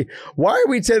DC. Why are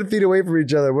we 10 feet away from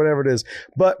each other? Whatever it is.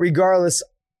 But regardless,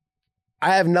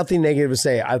 I have nothing negative to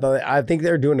say. I think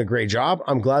they're doing a great job.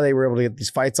 I'm glad they were able to get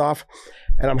these fights off,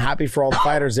 and I'm happy for all the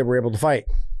fighters that were able to fight.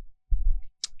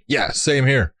 Yeah, same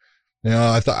here.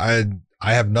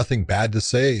 I have nothing bad to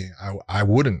say. I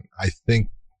wouldn't. I think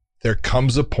there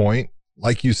comes a point,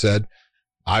 like you said,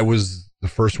 I was the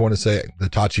first one to say the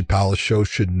Tallahatchie Palace show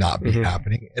should not be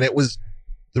happening. And it was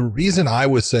the reason I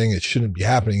was saying it shouldn't be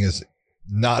happening is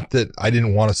not that I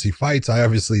didn't want to see fights. I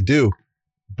obviously do,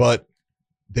 but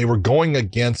they were going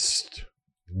against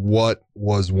what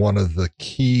was one of the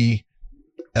key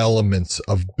elements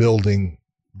of building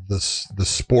the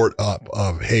sport up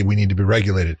of, hey, we need to be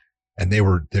regulated. And they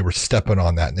were stepping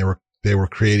on that, and they were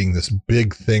creating this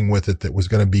big thing with it that was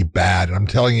going to be bad. And I'm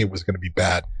telling you, it was going to be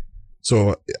bad.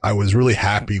 So I was really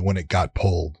happy when it got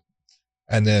pulled.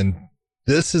 And then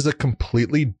this is a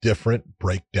completely different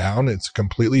breakdown. It's a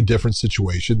completely different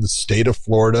situation. The state of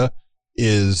Florida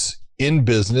is in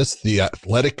business. The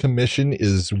athletic commission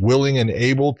is willing and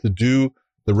able to do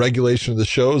the regulation of the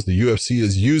shows. The UFC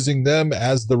is using them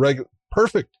as the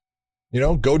perfect,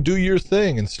 go do your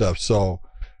thing and stuff. So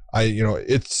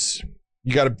it's,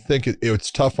 you got to think it's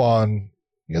tough on,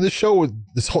 this show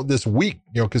this week,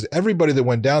 because everybody that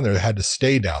went down there had to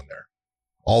stay down there.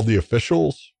 All the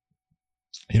officials,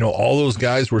 all those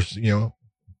guys were,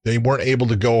 they weren't able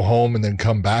to go home and then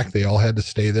come back. They all had to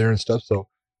stay there and stuff. So,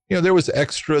 there was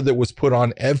extra that was put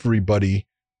on everybody,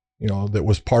 that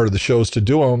was part of the shows to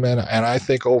do them. And I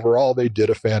think overall they did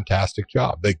a fantastic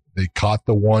job. They caught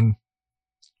the one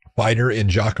fighter in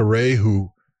Jacare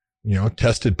who,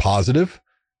 tested positive.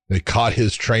 They caught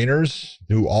his trainers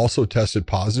who also tested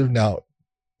positive. Now,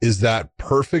 is that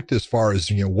perfect as far as,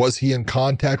 was he in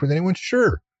contact with anyone?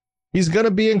 Sure. He's going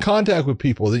to be in contact with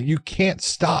people. That you can't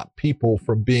stop people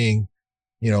from being,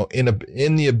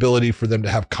 in the ability for them to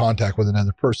have contact with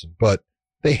another person, but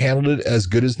they handled it as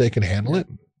good as they can handle it.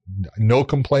 No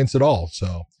complaints at all.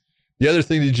 So the other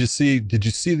thing, did you see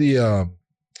the,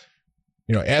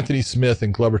 Anthony Smith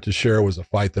and Glover Teixeira was a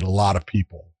fight that a lot of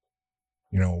people,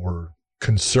 were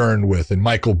concerned with, and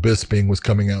Michael Bisping was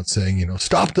coming out saying,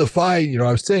 stop the fight.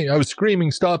 I was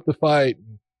screaming, stop the fight.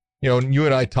 And you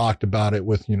and I talked about it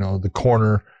with, the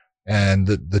corner and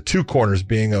the two corners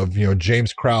being of,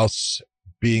 James Krause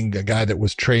being a guy that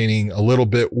was training a little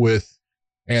bit with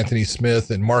Anthony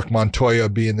Smith, and Mark Montoya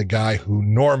being the guy who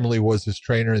normally was his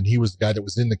trainer. And he was the guy that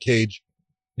was in the cage,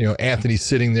 Anthony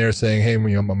sitting there saying, hey,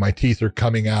 my teeth are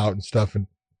coming out and stuff and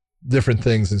different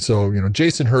things. And so,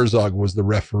 Jason Herzog was the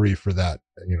referee for that,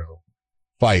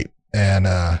 fight. And,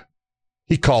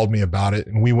 he called me about it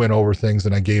and we went over things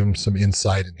and I gave him some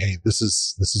insight and, hey, this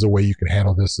is a way you can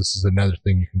handle this. This is another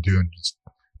thing you can do. And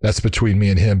that's between me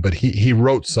and him. But he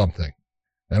wrote something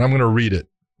and I'm going to read it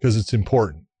because it's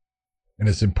important and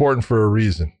it's important for a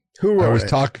reason. Who wrote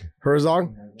it?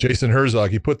 Herzog? Jason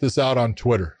Herzog. He put this out on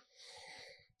Twitter.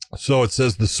 So it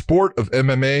says, the sport of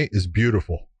MMA is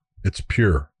beautiful. It's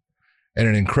pure and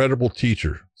an incredible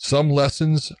teacher. Some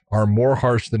lessons are more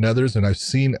harsh than others. And I've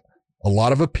seen a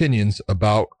lot of opinions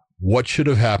about what should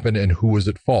have happened and who was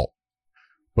at fault.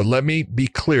 But let me be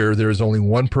clear, there is only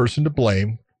one person to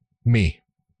blame, me.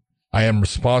 I am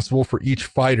responsible for each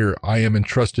fighter I am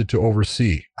entrusted to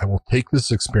oversee. I will take this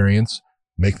experience,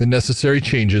 make the necessary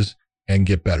changes, and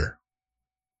get better.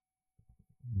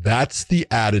 That's the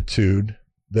attitude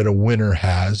that a winner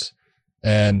has.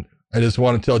 And I just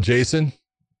want to tell Jason,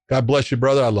 God bless you,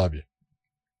 brother. I love you.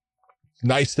 It's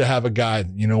nice to have a guy,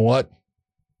 you know what?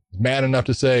 Man enough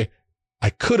to say, I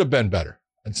could have been better.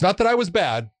 It's not that I was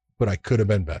bad, but I could have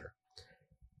been better.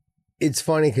 It's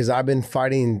funny because I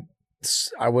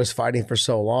was fighting for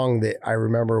so long that I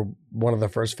remember one of the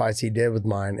first fights he did with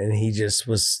mine, and he just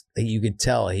was, you could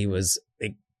tell he was,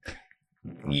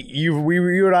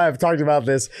 you and I have talked about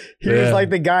this. He was like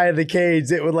the guy in the cage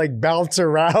that would like bounce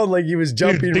around like he was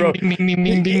jumping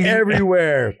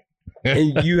everywhere.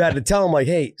 And you had to tell him like,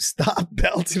 hey, stop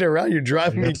bouncing around. You're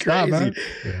driving me crazy.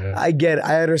 I get it.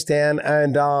 I understand.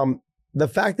 And the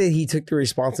fact that he took the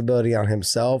responsibility on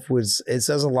himself it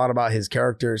says a lot about his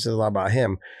character. It says a lot about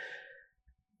him.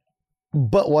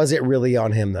 But was it really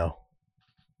on him though?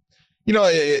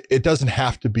 It doesn't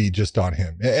have to be just on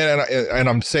him. And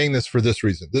I'm saying this for this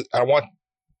reason.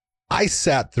 I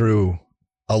sat through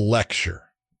a lecture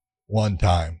one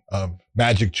time of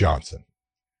Magic Johnson.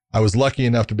 I was lucky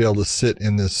enough to be able to sit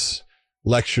in this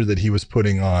lecture that he was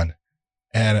putting on.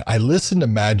 And I listened to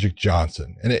Magic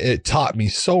Johnson, and it taught me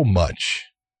so much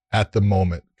at the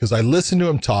moment because I listened to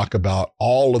him talk about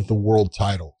all of the world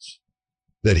titles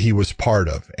that he was part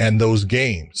of and those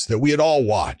games that we had all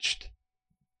watched.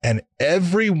 And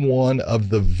every one of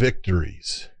the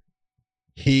victories,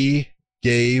 he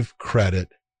gave credit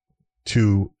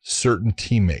to certain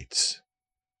teammates.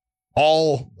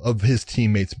 All of his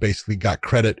teammates basically got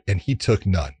credit and he took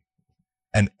none.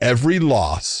 And every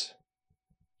loss,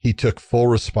 he took full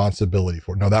responsibility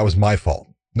for. No, that was my fault.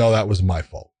 No, that was my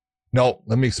fault. No,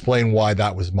 let me explain why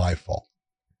that was my fault.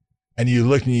 And you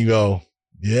look and you go,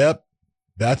 yep,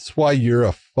 that's why you're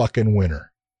a fucking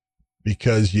winner.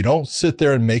 Because you don't sit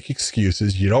there and make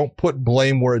excuses. You don't put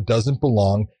blame where it doesn't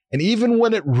belong. And even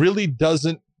when it really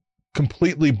doesn't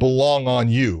completely belong on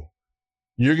you,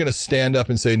 you're going to stand up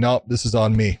and say, no, this is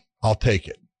on me. I'll take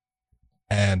it.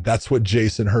 And that's what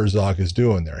Jason Herzog is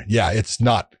doing there. Yeah, it's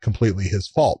not completely his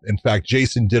fault. In fact,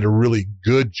 Jason did a really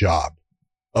good job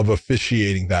of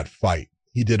officiating that fight.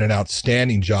 He did an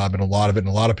outstanding job in a lot of it. And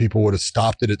a lot of people would have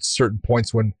stopped it at certain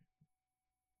points when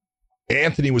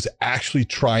Anthony was actually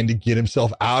trying to get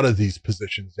himself out of these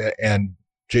positions. And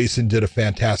Jason did a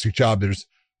fantastic job.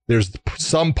 There's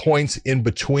some points in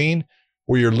between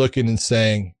where you're looking and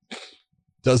saying,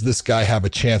 does this guy have a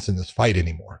chance in this fight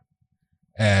anymore?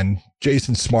 And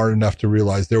Jason's smart enough to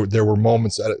realize there were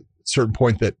moments at a certain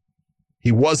point that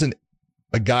he wasn't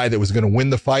a guy that was going to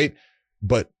win the fight,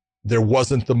 but there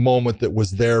wasn't the moment that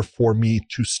was there for me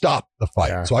to stop the fight.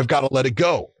 Yeah. So I've got to let it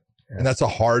go. Yeah. And that's a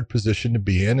hard position to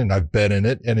be in. And I've been in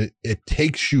it. And it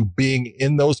takes you being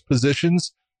in those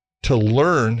positions to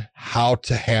learn how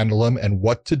to handle them and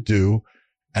what to do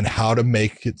and how to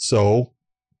make it so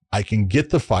I can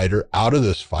get the fighter out of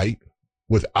this fight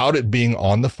without it being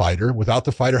on the fighter, without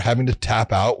the fighter having to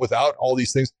tap out, without all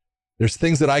these things. there's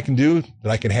things that I can do that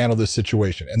I can handle this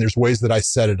situation. And there's ways that I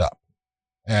set it up.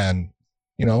 And,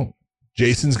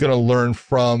 Jason's going to learn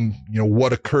from,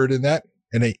 what occurred in that.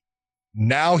 And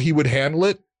now he would handle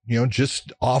it,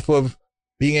 just off of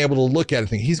being able to look at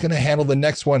it. He's going to handle the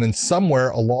next one. And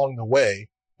somewhere along the way,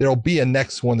 there'll be a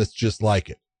next one that's just like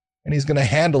it. And he's going to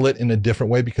handle it in a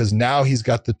different way because now he's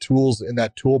got the tools in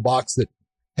that toolbox that,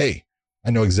 hey, I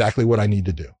know exactly what I need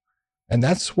to do. And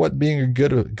that's what being a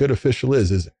good official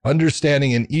is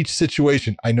understanding in each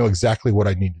situation, I know exactly what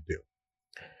I need to do.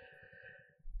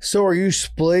 So are you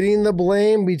splitting the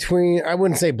blame between, I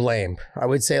wouldn't say blame. I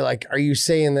would say are you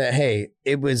saying that, hey,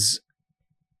 it was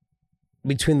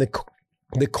between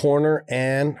the corner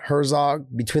and Herzog,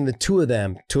 between the two of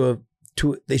them,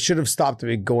 they should have stopped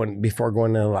before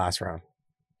going to the last round?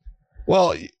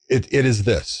 Well, it is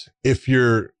this. If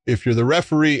you're the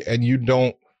referee and you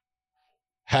don't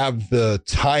have the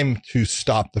time to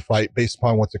stop the fight based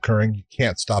upon what's occurring, you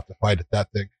can't stop the fight at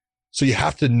that thing. So you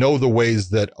have to know the ways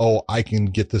that, I can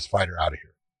get this fighter out of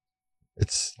here.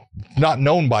 It's not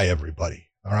known by everybody.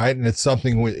 All right. And it's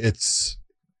something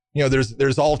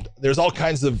there's all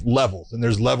kinds of levels, and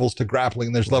there's levels to grappling,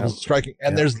 and there's levels to striking,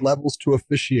 and there's levels to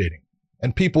officiating,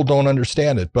 and people don't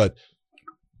understand it. But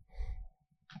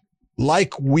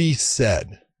like we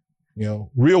said,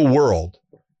 real world,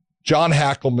 John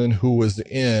Hackleman, who was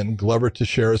in Glover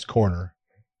Teixeira's corner,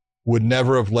 would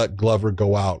never have let Glover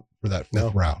go out for that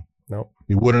fifth round. No,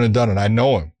 he wouldn't have done it. I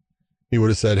know him. He would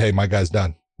have said, "Hey, my guy's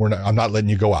done. I'm not letting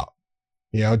you go out."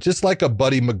 Just like a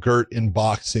Buddy McGirt in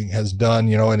boxing has done,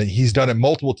 and he's done it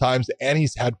multiple times, and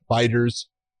he's had fighters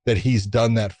that he's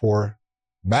done that for,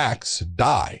 Max,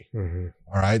 die. Mm-hmm.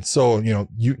 All right. So,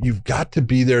 you've got to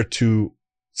be there to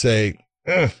say,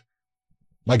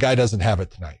 my guy doesn't have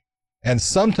it tonight. And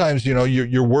sometimes,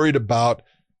 you're worried about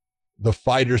the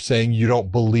fighter saying, you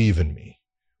don't believe in me,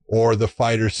 or the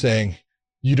fighter saying,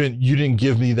 you didn't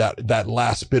give me that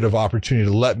last bit of opportunity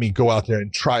to let me go out there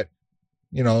and try.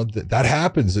 That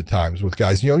happens at times with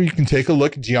guys. You can take a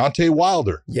look at Deontay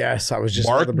Wilder. Yes, I was just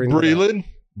Mark Breland.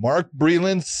 Mark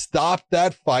Breland stopped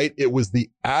that fight. It was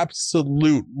the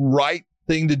absolute right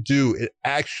thing to do. It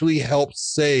actually helped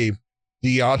save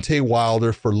Deontay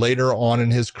Wilder for later on in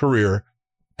his career.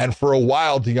 And for a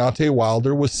while, Deontay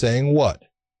Wilder was saying what?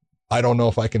 I don't know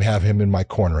if I can have him in my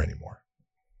corner anymore.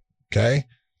 Okay?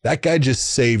 That guy just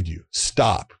saved you.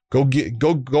 Stop. Go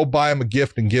buy him a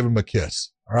gift and give him a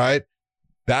kiss. All right?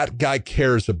 That guy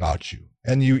cares about you.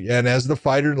 And as the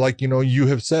fighter, you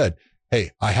have said,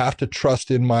 hey, I have to trust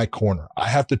in my corner. I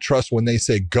have to trust when they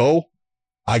say go,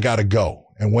 I got to go.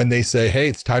 And when they say, hey,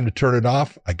 it's time to turn it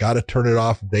off, I got to turn it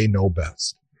off. They know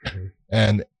best. Mm-hmm.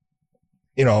 And,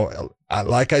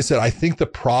 like I said, I think the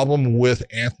problem with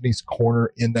Anthony's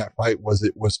corner in that fight was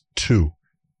it was two.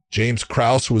 James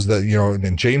Krause was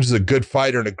and James is a good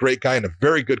fighter and a great guy and a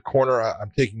very good corner. I'm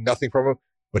taking nothing from him,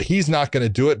 but he's not going to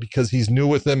do it because he's new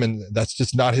with him, and that's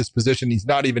just not his position. He's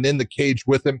not even in the cage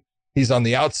with him. He's on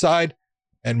the outside,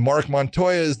 and Mark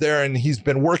Montoya is there, and he's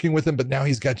been working with him, but now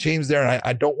he's got James there, and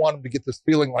I don't want him to get this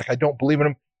feeling like I don't believe in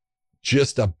him.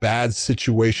 Just a bad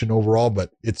situation overall,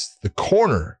 but it's the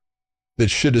corner that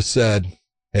should have said,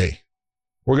 hey,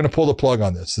 we're going to pull the plug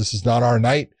on this. This is not our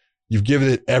night. You've given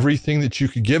it everything that you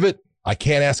could give it. I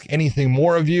can't ask anything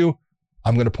more of you.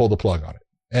 I'm going to pull the plug on it.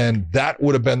 And that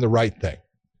would have been the right thing.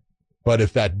 But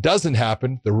if that doesn't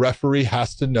happen, the referee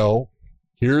has to know,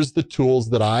 here's the tools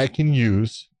that I can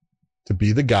use to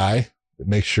be the guy that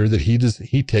makes sure that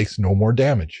he takes no more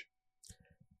damage.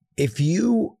 If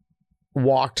you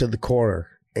walk to the corner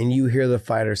and you hear the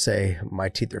fighter say, my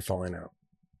teeth are falling out.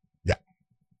 Yeah.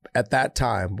 At that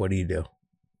time, what do you do?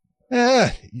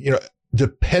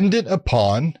 Dependent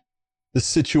upon the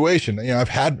situation. I've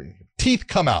had teeth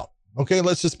come out. Okay,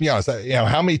 let's just be honest.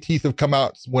 How many teeth have come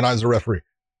out when I was a referee?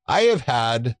 I have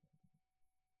had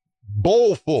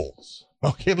bowlfuls.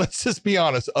 Okay, let's just be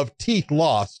honest, of teeth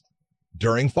lost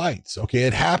during fights. Okay,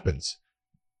 it happens.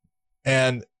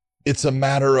 And it's a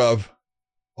matter of,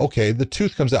 okay, the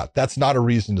tooth comes out. That's not a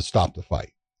reason to stop the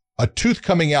fight. A tooth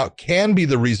coming out can be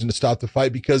the reason to stop the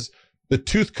fight because the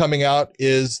tooth coming out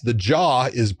is the jaw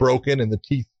is broken and the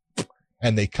teeth,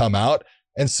 and they come out.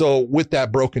 And so with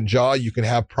that broken jaw, you can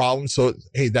have problems. So,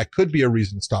 hey, that could be a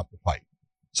reason to stop the fight.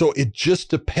 So it just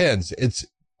depends. It's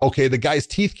okay. The guy's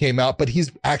teeth came out, but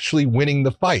he's actually winning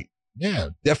the fight. Yeah,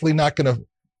 definitely not going to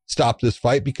stop this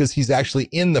fight because he's actually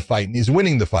in the fight and he's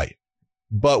winning the fight.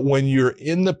 But when you're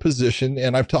in the position,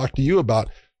 and I've talked to you about,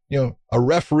 a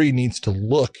referee needs to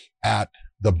look at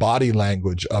the body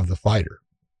language of the fighter.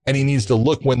 And he needs to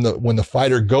look when the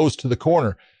fighter goes to the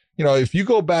corner. if you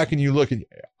go back and you look at,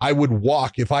 I would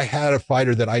walk if I had a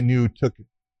fighter that I knew took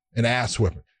an ass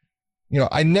whipping.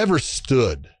 I never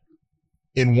stood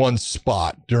in one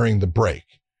spot during the break.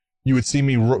 You would see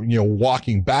me,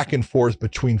 walking back and forth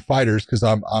between fighters because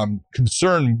I'm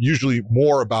concerned usually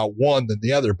more about one than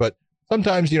the other. But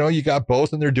sometimes, you got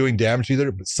both and they're doing damage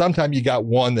either. But sometimes you got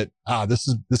one that,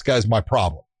 this guy's my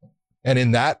problem. And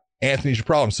in that, Anthony's your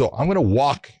problem. So I'm going to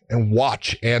walk and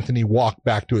watch Anthony walk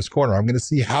back to his corner. I'm going to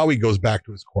see how he goes back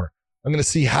to his corner. I'm going to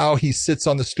see how he sits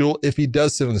on the stool, if he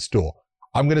does sit on the stool.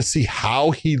 I'm going to see how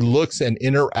he looks and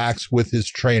interacts with his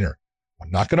trainer.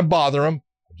 I'm not going to bother him.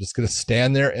 I'm just going to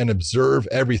stand there and observe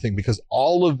everything because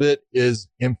all of it is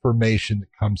information that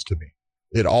comes to me.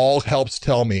 It all helps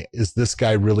tell me, is this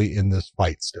guy really in this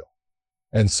fight still?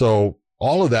 And so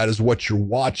all of that is what you're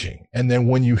watching. And then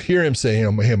when you hear him say,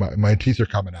 hey, my teeth are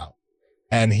coming out,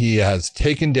 and he has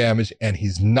taken damage and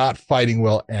he's not fighting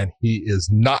well and he is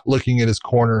not looking at his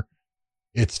corner,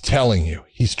 it's telling you,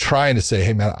 he's trying to say,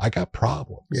 hey man, I got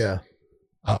problems. Yeah.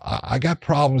 I got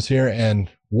problems here. And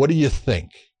what do you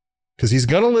think? Because he's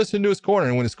going to listen to his corner.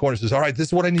 And when his corner says, all right, this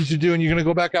is what I need you to do. And you're going to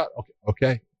go back out.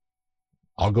 Okay.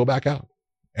 I'll go back out.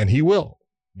 And he will,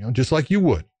 just like you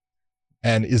would.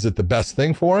 And is it the best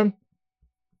thing for him?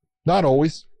 Not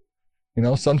always.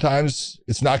 Sometimes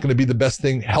it's not going to be the best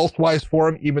thing health-wise for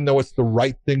him, even though it's the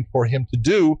right thing for him to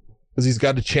do, because he's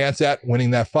got a chance at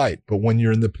winning that fight. But when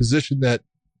you're in the position that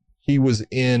he was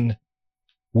in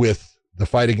with the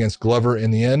fight against Glover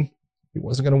in the end, he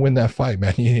wasn't going to win that fight,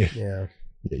 man. You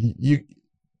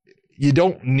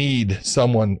don't need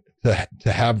someone to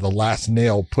have the last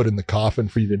nail put in the coffin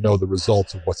for you to know the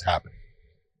results of what's happening.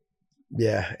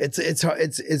 Yeah,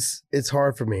 it's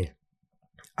hard for me.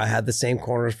 I had the same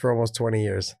corners for almost 20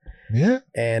 years. Yeah.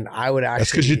 And I would actually...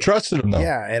 That's because you trusted them, though.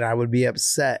 Yeah, and I would be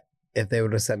upset if they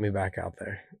would have sent me back out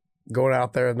there. Going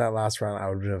out there in that last round, I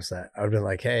would have been upset. I would have been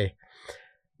like, hey,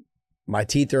 my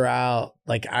teeth are out.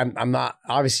 Like, I'm not...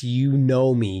 Obviously, you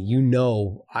know me.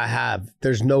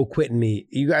 There's no quitting me.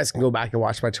 You guys can go back and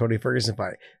watch my Tony Ferguson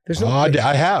fight. There's no quit.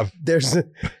 I have. There's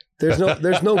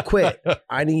no quit.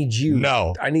 I need you.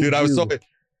 No. Dude,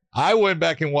 I went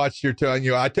back and watched your Tony.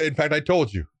 In fact, I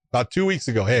told you about 2 weeks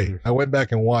ago, hey, I went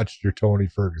back and watched your Tony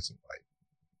Ferguson fight.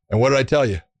 And what did I tell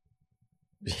you?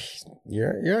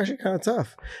 You're actually kind of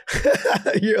tough.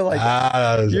 You're like,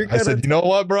 I said, you know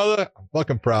what, brother? I'm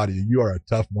fucking proud of you. You are a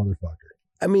tough motherfucker.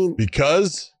 I mean,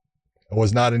 because it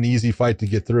was not an easy fight to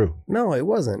get through. No, it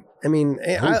wasn't. I mean,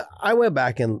 I went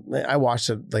back and I watched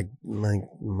it like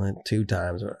 2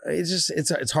 times.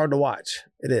 It's hard to watch.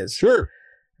 It is. Sure.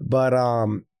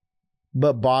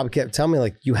 But Bob kept telling me,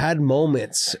 like, you had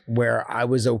moments where I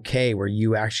was okay, where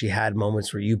you actually had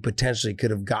moments where you potentially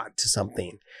could have got to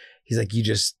something. He's like, you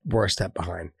just were a step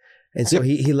behind. And so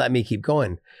he let me keep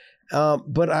going.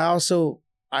 But I also,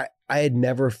 I had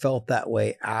never felt that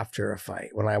way after a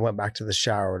fight. When I went back to the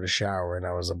shower and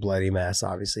I was a bloody mess,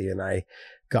 obviously. And I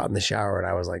got in the shower and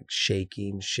I was like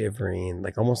shaking, shivering,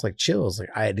 like almost like chills.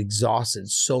 Like I had exhausted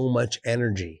so much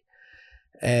energy.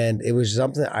 And it was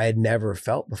something that I had never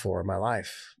felt before in my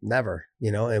life. Never,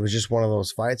 it was just one of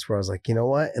those fights where I was like, you know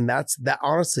what? And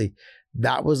honestly,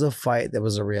 that was a fight that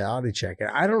was a reality check.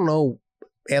 And I don't know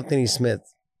Anthony Smith,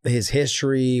 his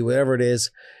history, whatever it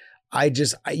is.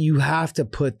 You have to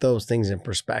put those things in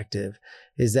perspective,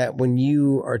 is that when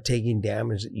you are taking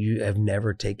damage that you have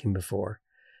never taken before.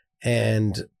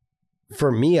 And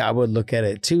for me, I would look at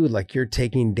it too, like you're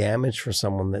taking damage for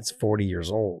someone that's 40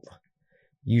 years old.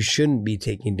 You shouldn't be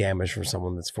taking damage from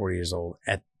someone that's 40 years old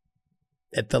at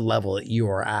the level that you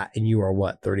are at. And you are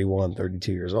what, 31,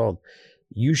 32 years old.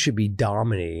 You should be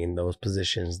dominating those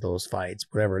positions, those fights,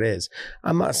 whatever it is.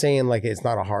 I'm not saying like it's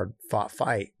not a hard fought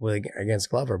fight against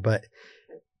Glover, but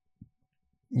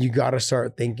you got to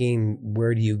start thinking,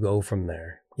 where do you go from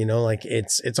there? Like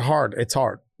it's hard. It's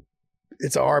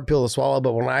a hard pill to swallow.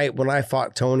 But when I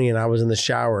fought Tony and I was in the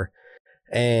shower,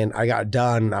 and I got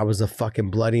done, I was a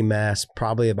fucking bloody mess,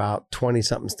 probably about 20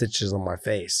 something stitches on my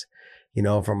face,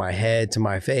 from my head to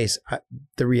my face.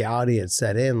 The reality had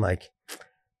set in, like,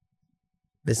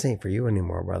 this ain't for you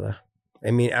anymore, brother.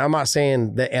 I mean, I'm not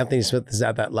saying that Anthony Smith is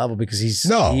at that level because he is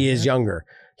younger.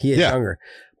 He is younger.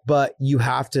 But you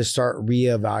have to start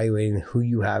reevaluating who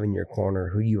you have in your corner,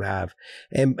 who you have.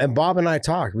 And Bob and I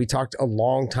talked. We talked a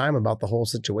long time about the whole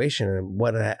situation and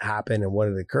what had happened and what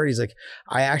had occurred. He's like,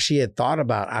 I actually had thought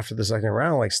about after the second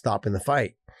round, like stopping the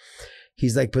fight.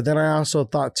 He's like, but then I also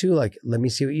thought too, like, let me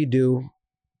see what you do.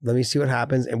 Let me see what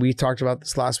happens. And we talked about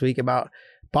this last week about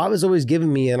Bob has always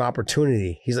given me an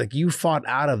opportunity. He's like, you fought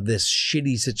out of this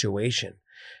shitty situation.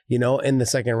 in the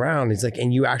second round. He's like,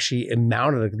 and you actually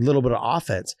mounted a little bit of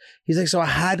offense. He's like, so I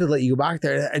had to let you go back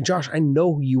there. And Josh, I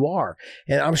know who you are.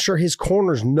 And I'm sure his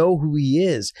corners know who he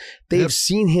is. They've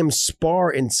seen him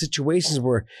spar in situations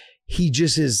where he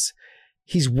just is,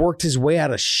 he's worked his way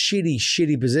out of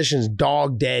shitty positions,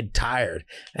 dog dead, tired.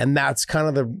 And that's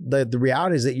kind of the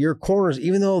reality is that your corners,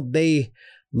 even though they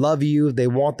love you, they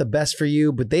want the best for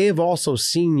you, but they have also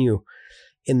seen you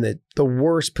in the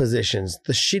worst positions,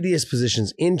 the shittiest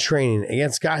positions in training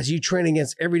against guys you train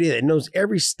against every day that knows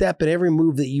every step and every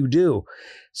move that you do.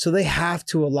 So they have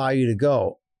to allow you to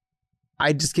go.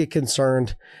 I just get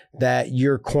concerned that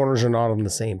your corners are not on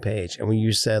the same page. And when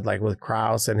you said like with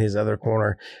Krause and his other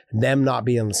corner, them not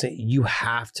being on the same, you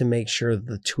have to make sure that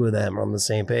the two of them are on the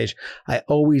same page. I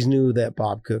always knew that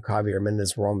Bob Cook, Javier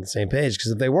Mendez were on the same page,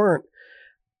 because if they weren't,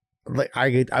 like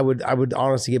I would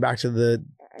honestly get back to the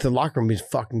locker room and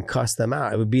fucking cuss them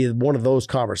out. It would be one of those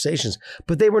conversations,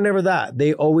 but they were never that.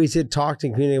 They always did talk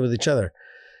and communicate with each other,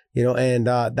 and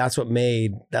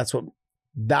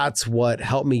that's what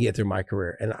helped me get through my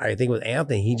career. And I think with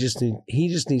Anthony, he just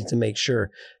needs to make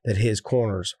sure that his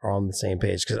corners are on the same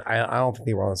page, because I don't think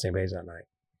they were on the same page that night.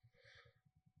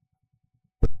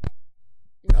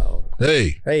 No.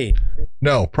 Hey.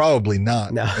 No, probably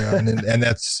not. No. And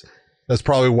that's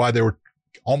probably why they were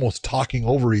almost talking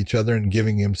over each other and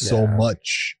giving him so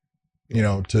much,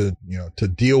 to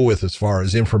deal with as far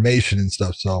as information and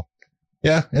stuff. So,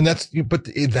 yeah. And but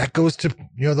that goes to,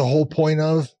 the whole point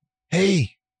of,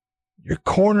 hey, your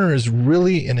corner is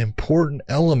really an important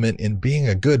element in being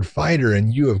a good fighter,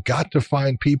 and you have got to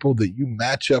find people that you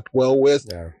match up well with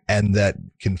and that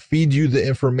can feed you the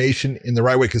information in the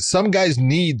right way. Because some guys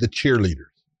need the cheerleaders.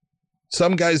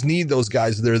 Some guys need those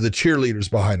guys that are the cheerleaders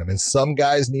behind them. And some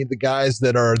guys need the guys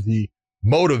that are the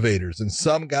motivators. And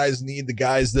some guys need the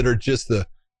guys that are just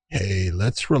hey,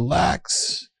 let's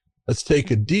relax. Let's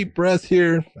take a deep breath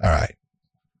here. All right.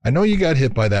 I know you got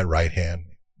hit by that right hand.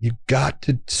 You got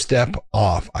to step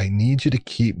off. I need you to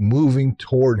keep moving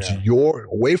towards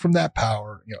away from that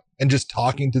power, and just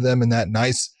talking to them in that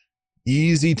nice,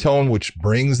 easy tone, which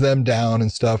brings them down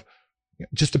and stuff. It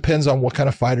just depends on what kind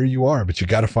of fighter you are, but you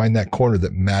got to find that corner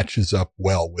that matches up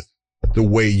well with the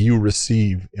way you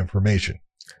receive information.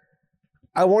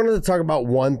 I wanted to talk about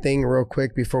one thing real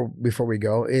quick before we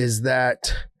go, is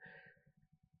that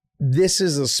this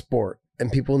is a sport.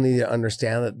 And people need to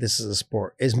understand that this is a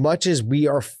sport. As much as we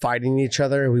are fighting each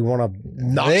other and we want to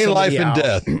knock somebody out, it ain't life and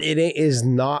death. It is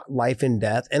not life and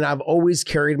death. And I've always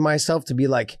carried myself to be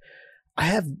like,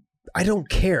 I don't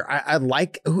care.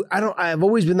 I've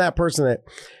always been that person that,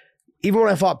 even when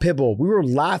I fought Pitbull, we were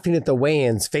laughing at the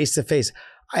weigh-ins face to face.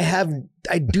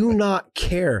 I do not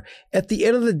care. At the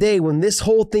end of the day, when this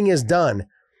whole thing is done,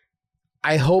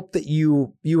 I hope that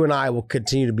you and I will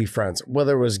continue to be friends,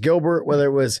 whether it was Gilbert, whether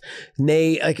it was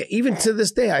Nate. Like, even to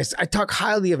this day, I talk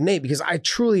highly of Nate because I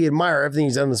truly admire everything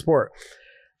he's done in the sport.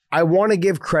 I want to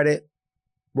give credit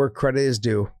where credit is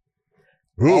due.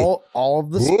 All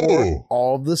of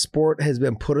the sport has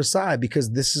been put aside because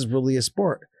this is really a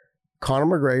sport. Conor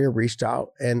McGregor reached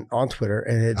out and on Twitter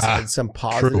and had said some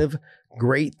positive,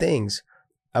 great things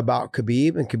about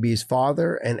Khabib and Khabib's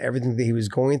father and everything that he was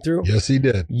going through. Yes, he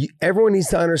did. Everyone needs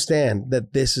to understand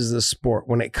that this is a sport.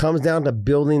 When it comes down to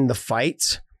building the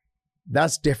fights,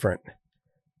 that's different.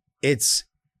 It's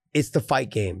the fight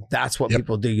game. That's what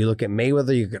people do. You look at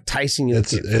Mayweather, you look at Tyson.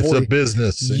 It's a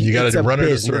business, and you got to run it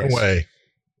a certain way.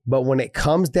 But when it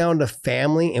comes down to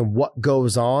family and what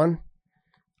goes on,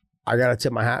 I got to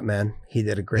tip my hat, man. He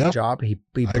did a great job. He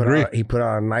put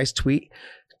out a nice tweet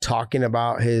talking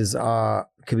about his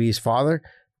Khabib's father,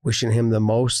 wishing him the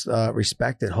most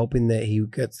respect and hoping that he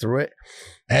gets through it.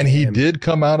 And he did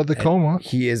come out of the coma.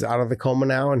 He is out of the coma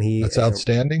now, and that's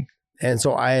outstanding. And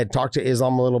so I had talked to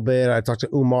Islam a little bit. I talked to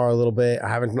Umar a little bit. I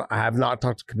have not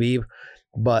talked to Khabib,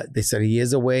 but they said he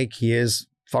is awake. He is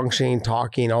functioning,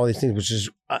 talking, all these things, which is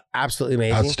absolutely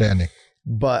amazing. Outstanding.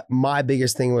 But my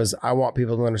biggest thing was I want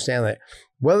people to understand that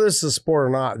whether this is a sport or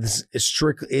not, this is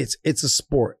strictly it's a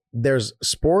sport. There's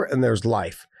sport and there's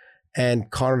life.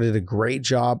 And Conor did a great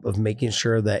job of making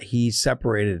sure that he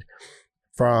separated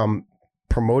from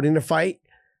promoting the fight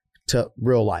to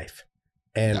real life.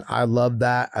 And I love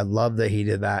that. I love that he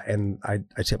did that. And I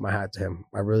tip my hat to him.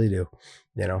 I really do.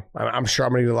 I'm sure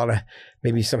I'm going to get a lot of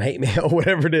maybe some hate mail,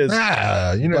 whatever it is.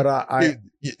 But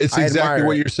it's exactly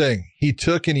what you're saying. He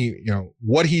took and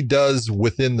what he does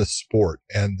within the sport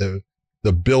and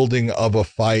the building of a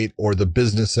fight or the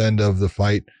business end of the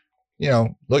fight.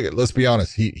 Let's be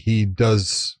honest. He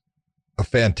does a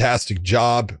fantastic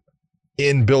job.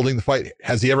 in building the fight.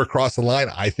 Has he ever crossed the line?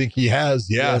 I think he has.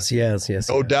 Yeah. Yes.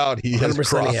 No doubt he has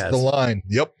crossed the line.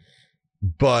 Yep.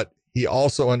 But he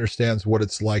also understands what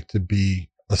it's like to be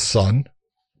a son,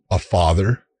 a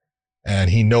father, and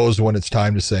he knows when it's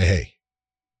time to say, hey,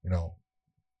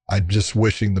 I'm just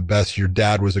wishing the best. Your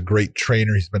dad was a great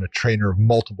trainer. He's been a trainer of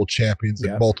multiple champions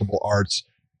in multiple arts,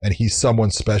 and he's someone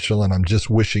special, and I'm just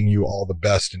wishing you all the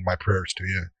best in my prayers to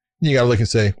you. You got to look and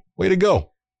say, way to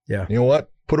go. Yeah. You know what?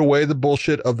 Put away the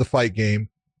bullshit of the fight game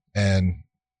and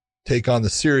take on the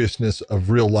seriousness of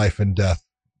real life and death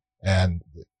and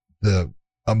the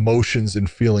emotions and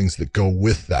feelings that go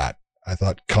with that. I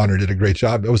thought Conor did a great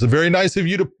job. It was very nice of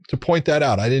you to point that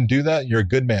out. I didn't do that. You're a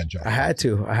good man, John. I had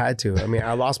to. I mean,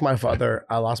 I lost my father.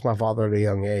 at a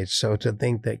young age. So to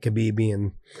think that Khabib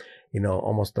being,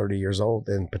 almost 30 years old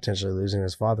and potentially losing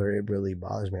his father, it really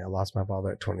bothers me. I lost my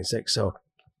father at 26. So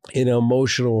in an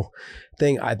emotional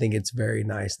thing, I think it's very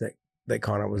nice that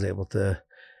Conor was able to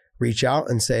reach out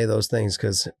and say those things,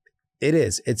 because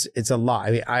it's a lot.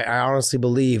 I mean, I honestly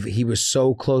believe he was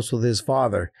so close with his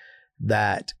father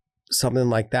that something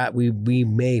like that, we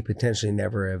may potentially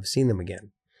never have seen them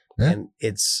again. Yeah. And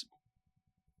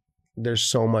there's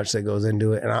so much that goes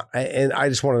into it. And I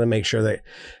just wanted to make sure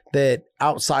that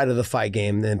outside of the fight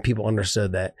game, then people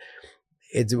understood that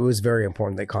it was very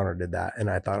important that Conor did that. And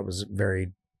I thought it was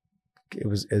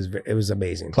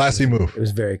amazing. Classy move. It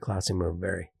was very classy move.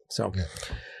 Very. So, yeah.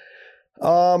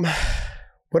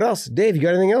 What else? Dave, you got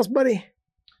anything else, buddy?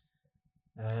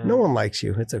 No one likes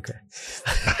you. It's okay.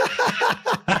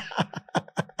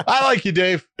 I like you,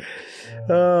 Dave.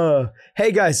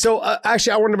 Hey guys. So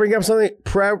actually I wanted to bring up something.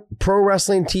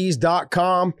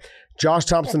 ProWrestlingTees.com, Josh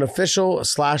Thompson official /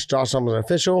 Josh Thompson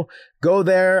official. Go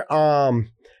there.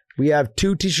 We have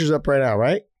 2 t-shirts up right now,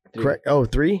 right? 3. Correct. Oh,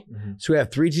 3. Mm-hmm. So we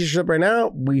have 3 t-shirts up right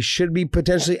now. We should be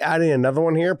potentially adding another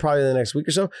one here probably in the next week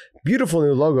or so. Beautiful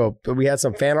new logo. But we had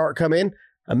some fan art come in.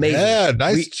 Amazing. Yeah,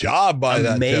 nice job by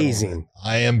that. Amazing.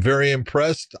 I am very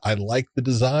impressed. I like the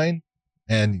design,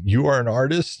 and you are an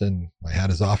artist, and my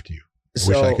hat is off to you. I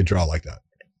wish I could draw like that.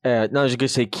 No, I was just gonna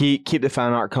say keep the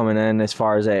fan art coming in as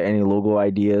far as any logo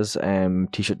ideas,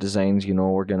 t-shirt designs.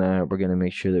 We're gonna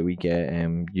make sure that we get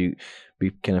we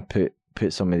kind of put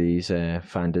some of these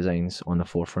fan designs on the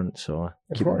forefront. So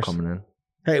keep them coming in.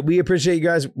 Hey, we appreciate you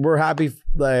guys. We're happy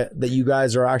that you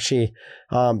guys are actually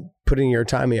putting your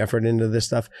time and effort into this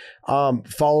stuff.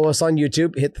 Follow us on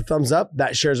YouTube. Hit the thumbs up.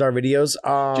 That shares our videos.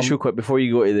 Just real quick before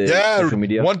you go to the social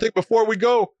media. One thing before we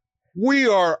go.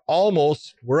 We're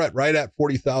right at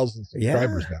 40,000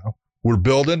 subscribers now. We're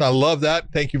building. I love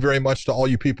that. Thank you very much to all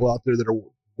you people out there that are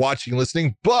watching,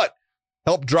 listening, but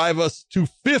help drive us to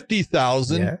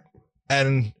 50,000. Yeah.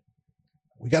 And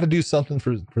we got to do something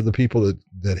for the people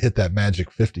that hit that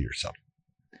magic 50 or something.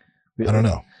 I don't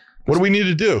know. What do we need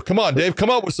to do? Come on, Dave. Come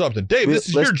up with something. Dave, this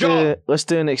is your job. Let's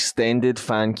do an extended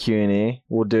fan Q&A.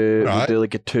 We'll do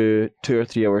like a 2 or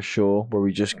 3 hour show where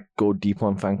we just go deep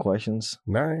on fan questions.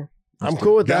 All right. I'm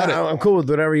cool with that. I'm cool with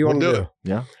whatever you want to do.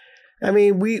 Yeah. I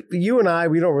mean, you and I,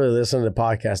 we don't really listen to the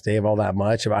podcast, Dave, all that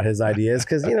much about his ideas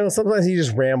because, sometimes he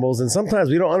just rambles and sometimes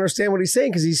we don't understand what he's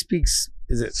saying because he speaks.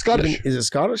 Is it Scottish? Is it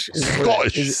Scottish?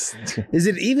 Scottish. Is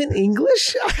it even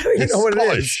English? I don't even know what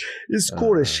Scottish. It is. It's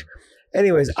Scottish.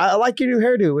 Anyways, I like your new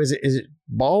hairdo. Is it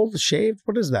bald, shaved?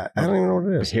 What is that? I don't even know what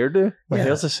it is. Hairdo? My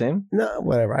hair's the same? No,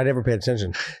 whatever. I never paid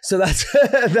attention. So that's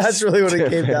really what it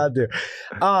came down to.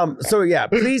 So yeah,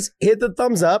 please hit the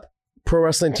thumbs up,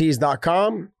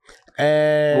 ProWrestlingTees.com.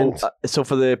 And so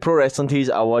for the Pro Wrestling Tees,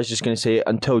 I was just going to say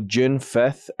until June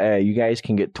 5th, you guys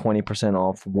can get 20%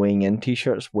 off Weighing In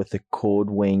t-shirts with the code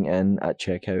Weighing In at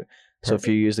checkout. So if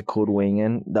you use the code Weighing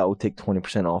In, that will take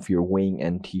 20% off your Weighing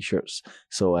In t-shirts.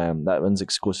 So that one's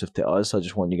exclusive to us. So I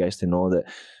just want you guys to know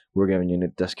that we're giving you a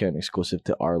discount exclusive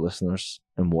to our listeners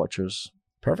and watchers.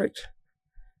 Perfect.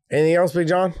 Anything else, Big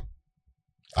John?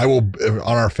 I will,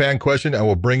 on our fan question, I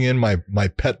will bring in my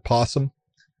pet possum,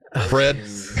 Fred.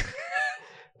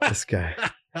 This guy.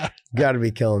 Got to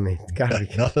be killing me. Got to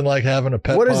be nothing like having a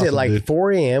pet What possum, is it, like dude.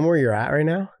 4 a.m. where you're at right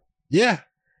now? Yeah.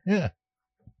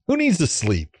 Who needs to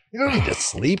sleep? You don't need to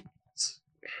sleep. It's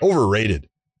overrated.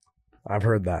 I've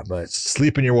heard that, but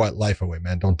sleeping your life away,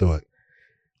 man. Don't do it.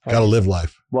 Gotta live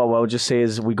life. Well, what I'll just say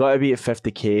is we gotta be at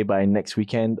 50K by next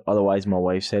weekend. Otherwise, my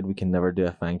wife said we can never do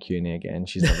a fan Q&A again.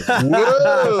 She's never never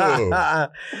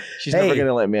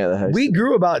gonna let me out of the house. We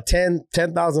grew about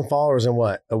 10,000 followers in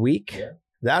what, a week?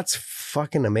 That's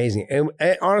fucking amazing. And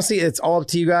honestly, it's all up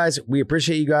to you guys. We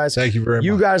appreciate you guys. Thank you very much.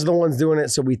 You guys are the ones doing it,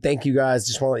 so we thank you guys.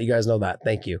 Just want to let you guys know that.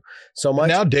 Thank you so much.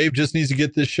 Now Dave just needs to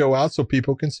get this show out so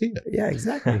people can see it. Yeah,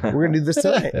 exactly. We're going to do this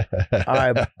tonight. All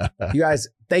right. You guys,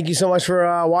 thank you so much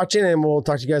for watching, and we'll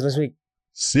talk to you guys next week.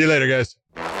 See you later,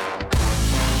 guys.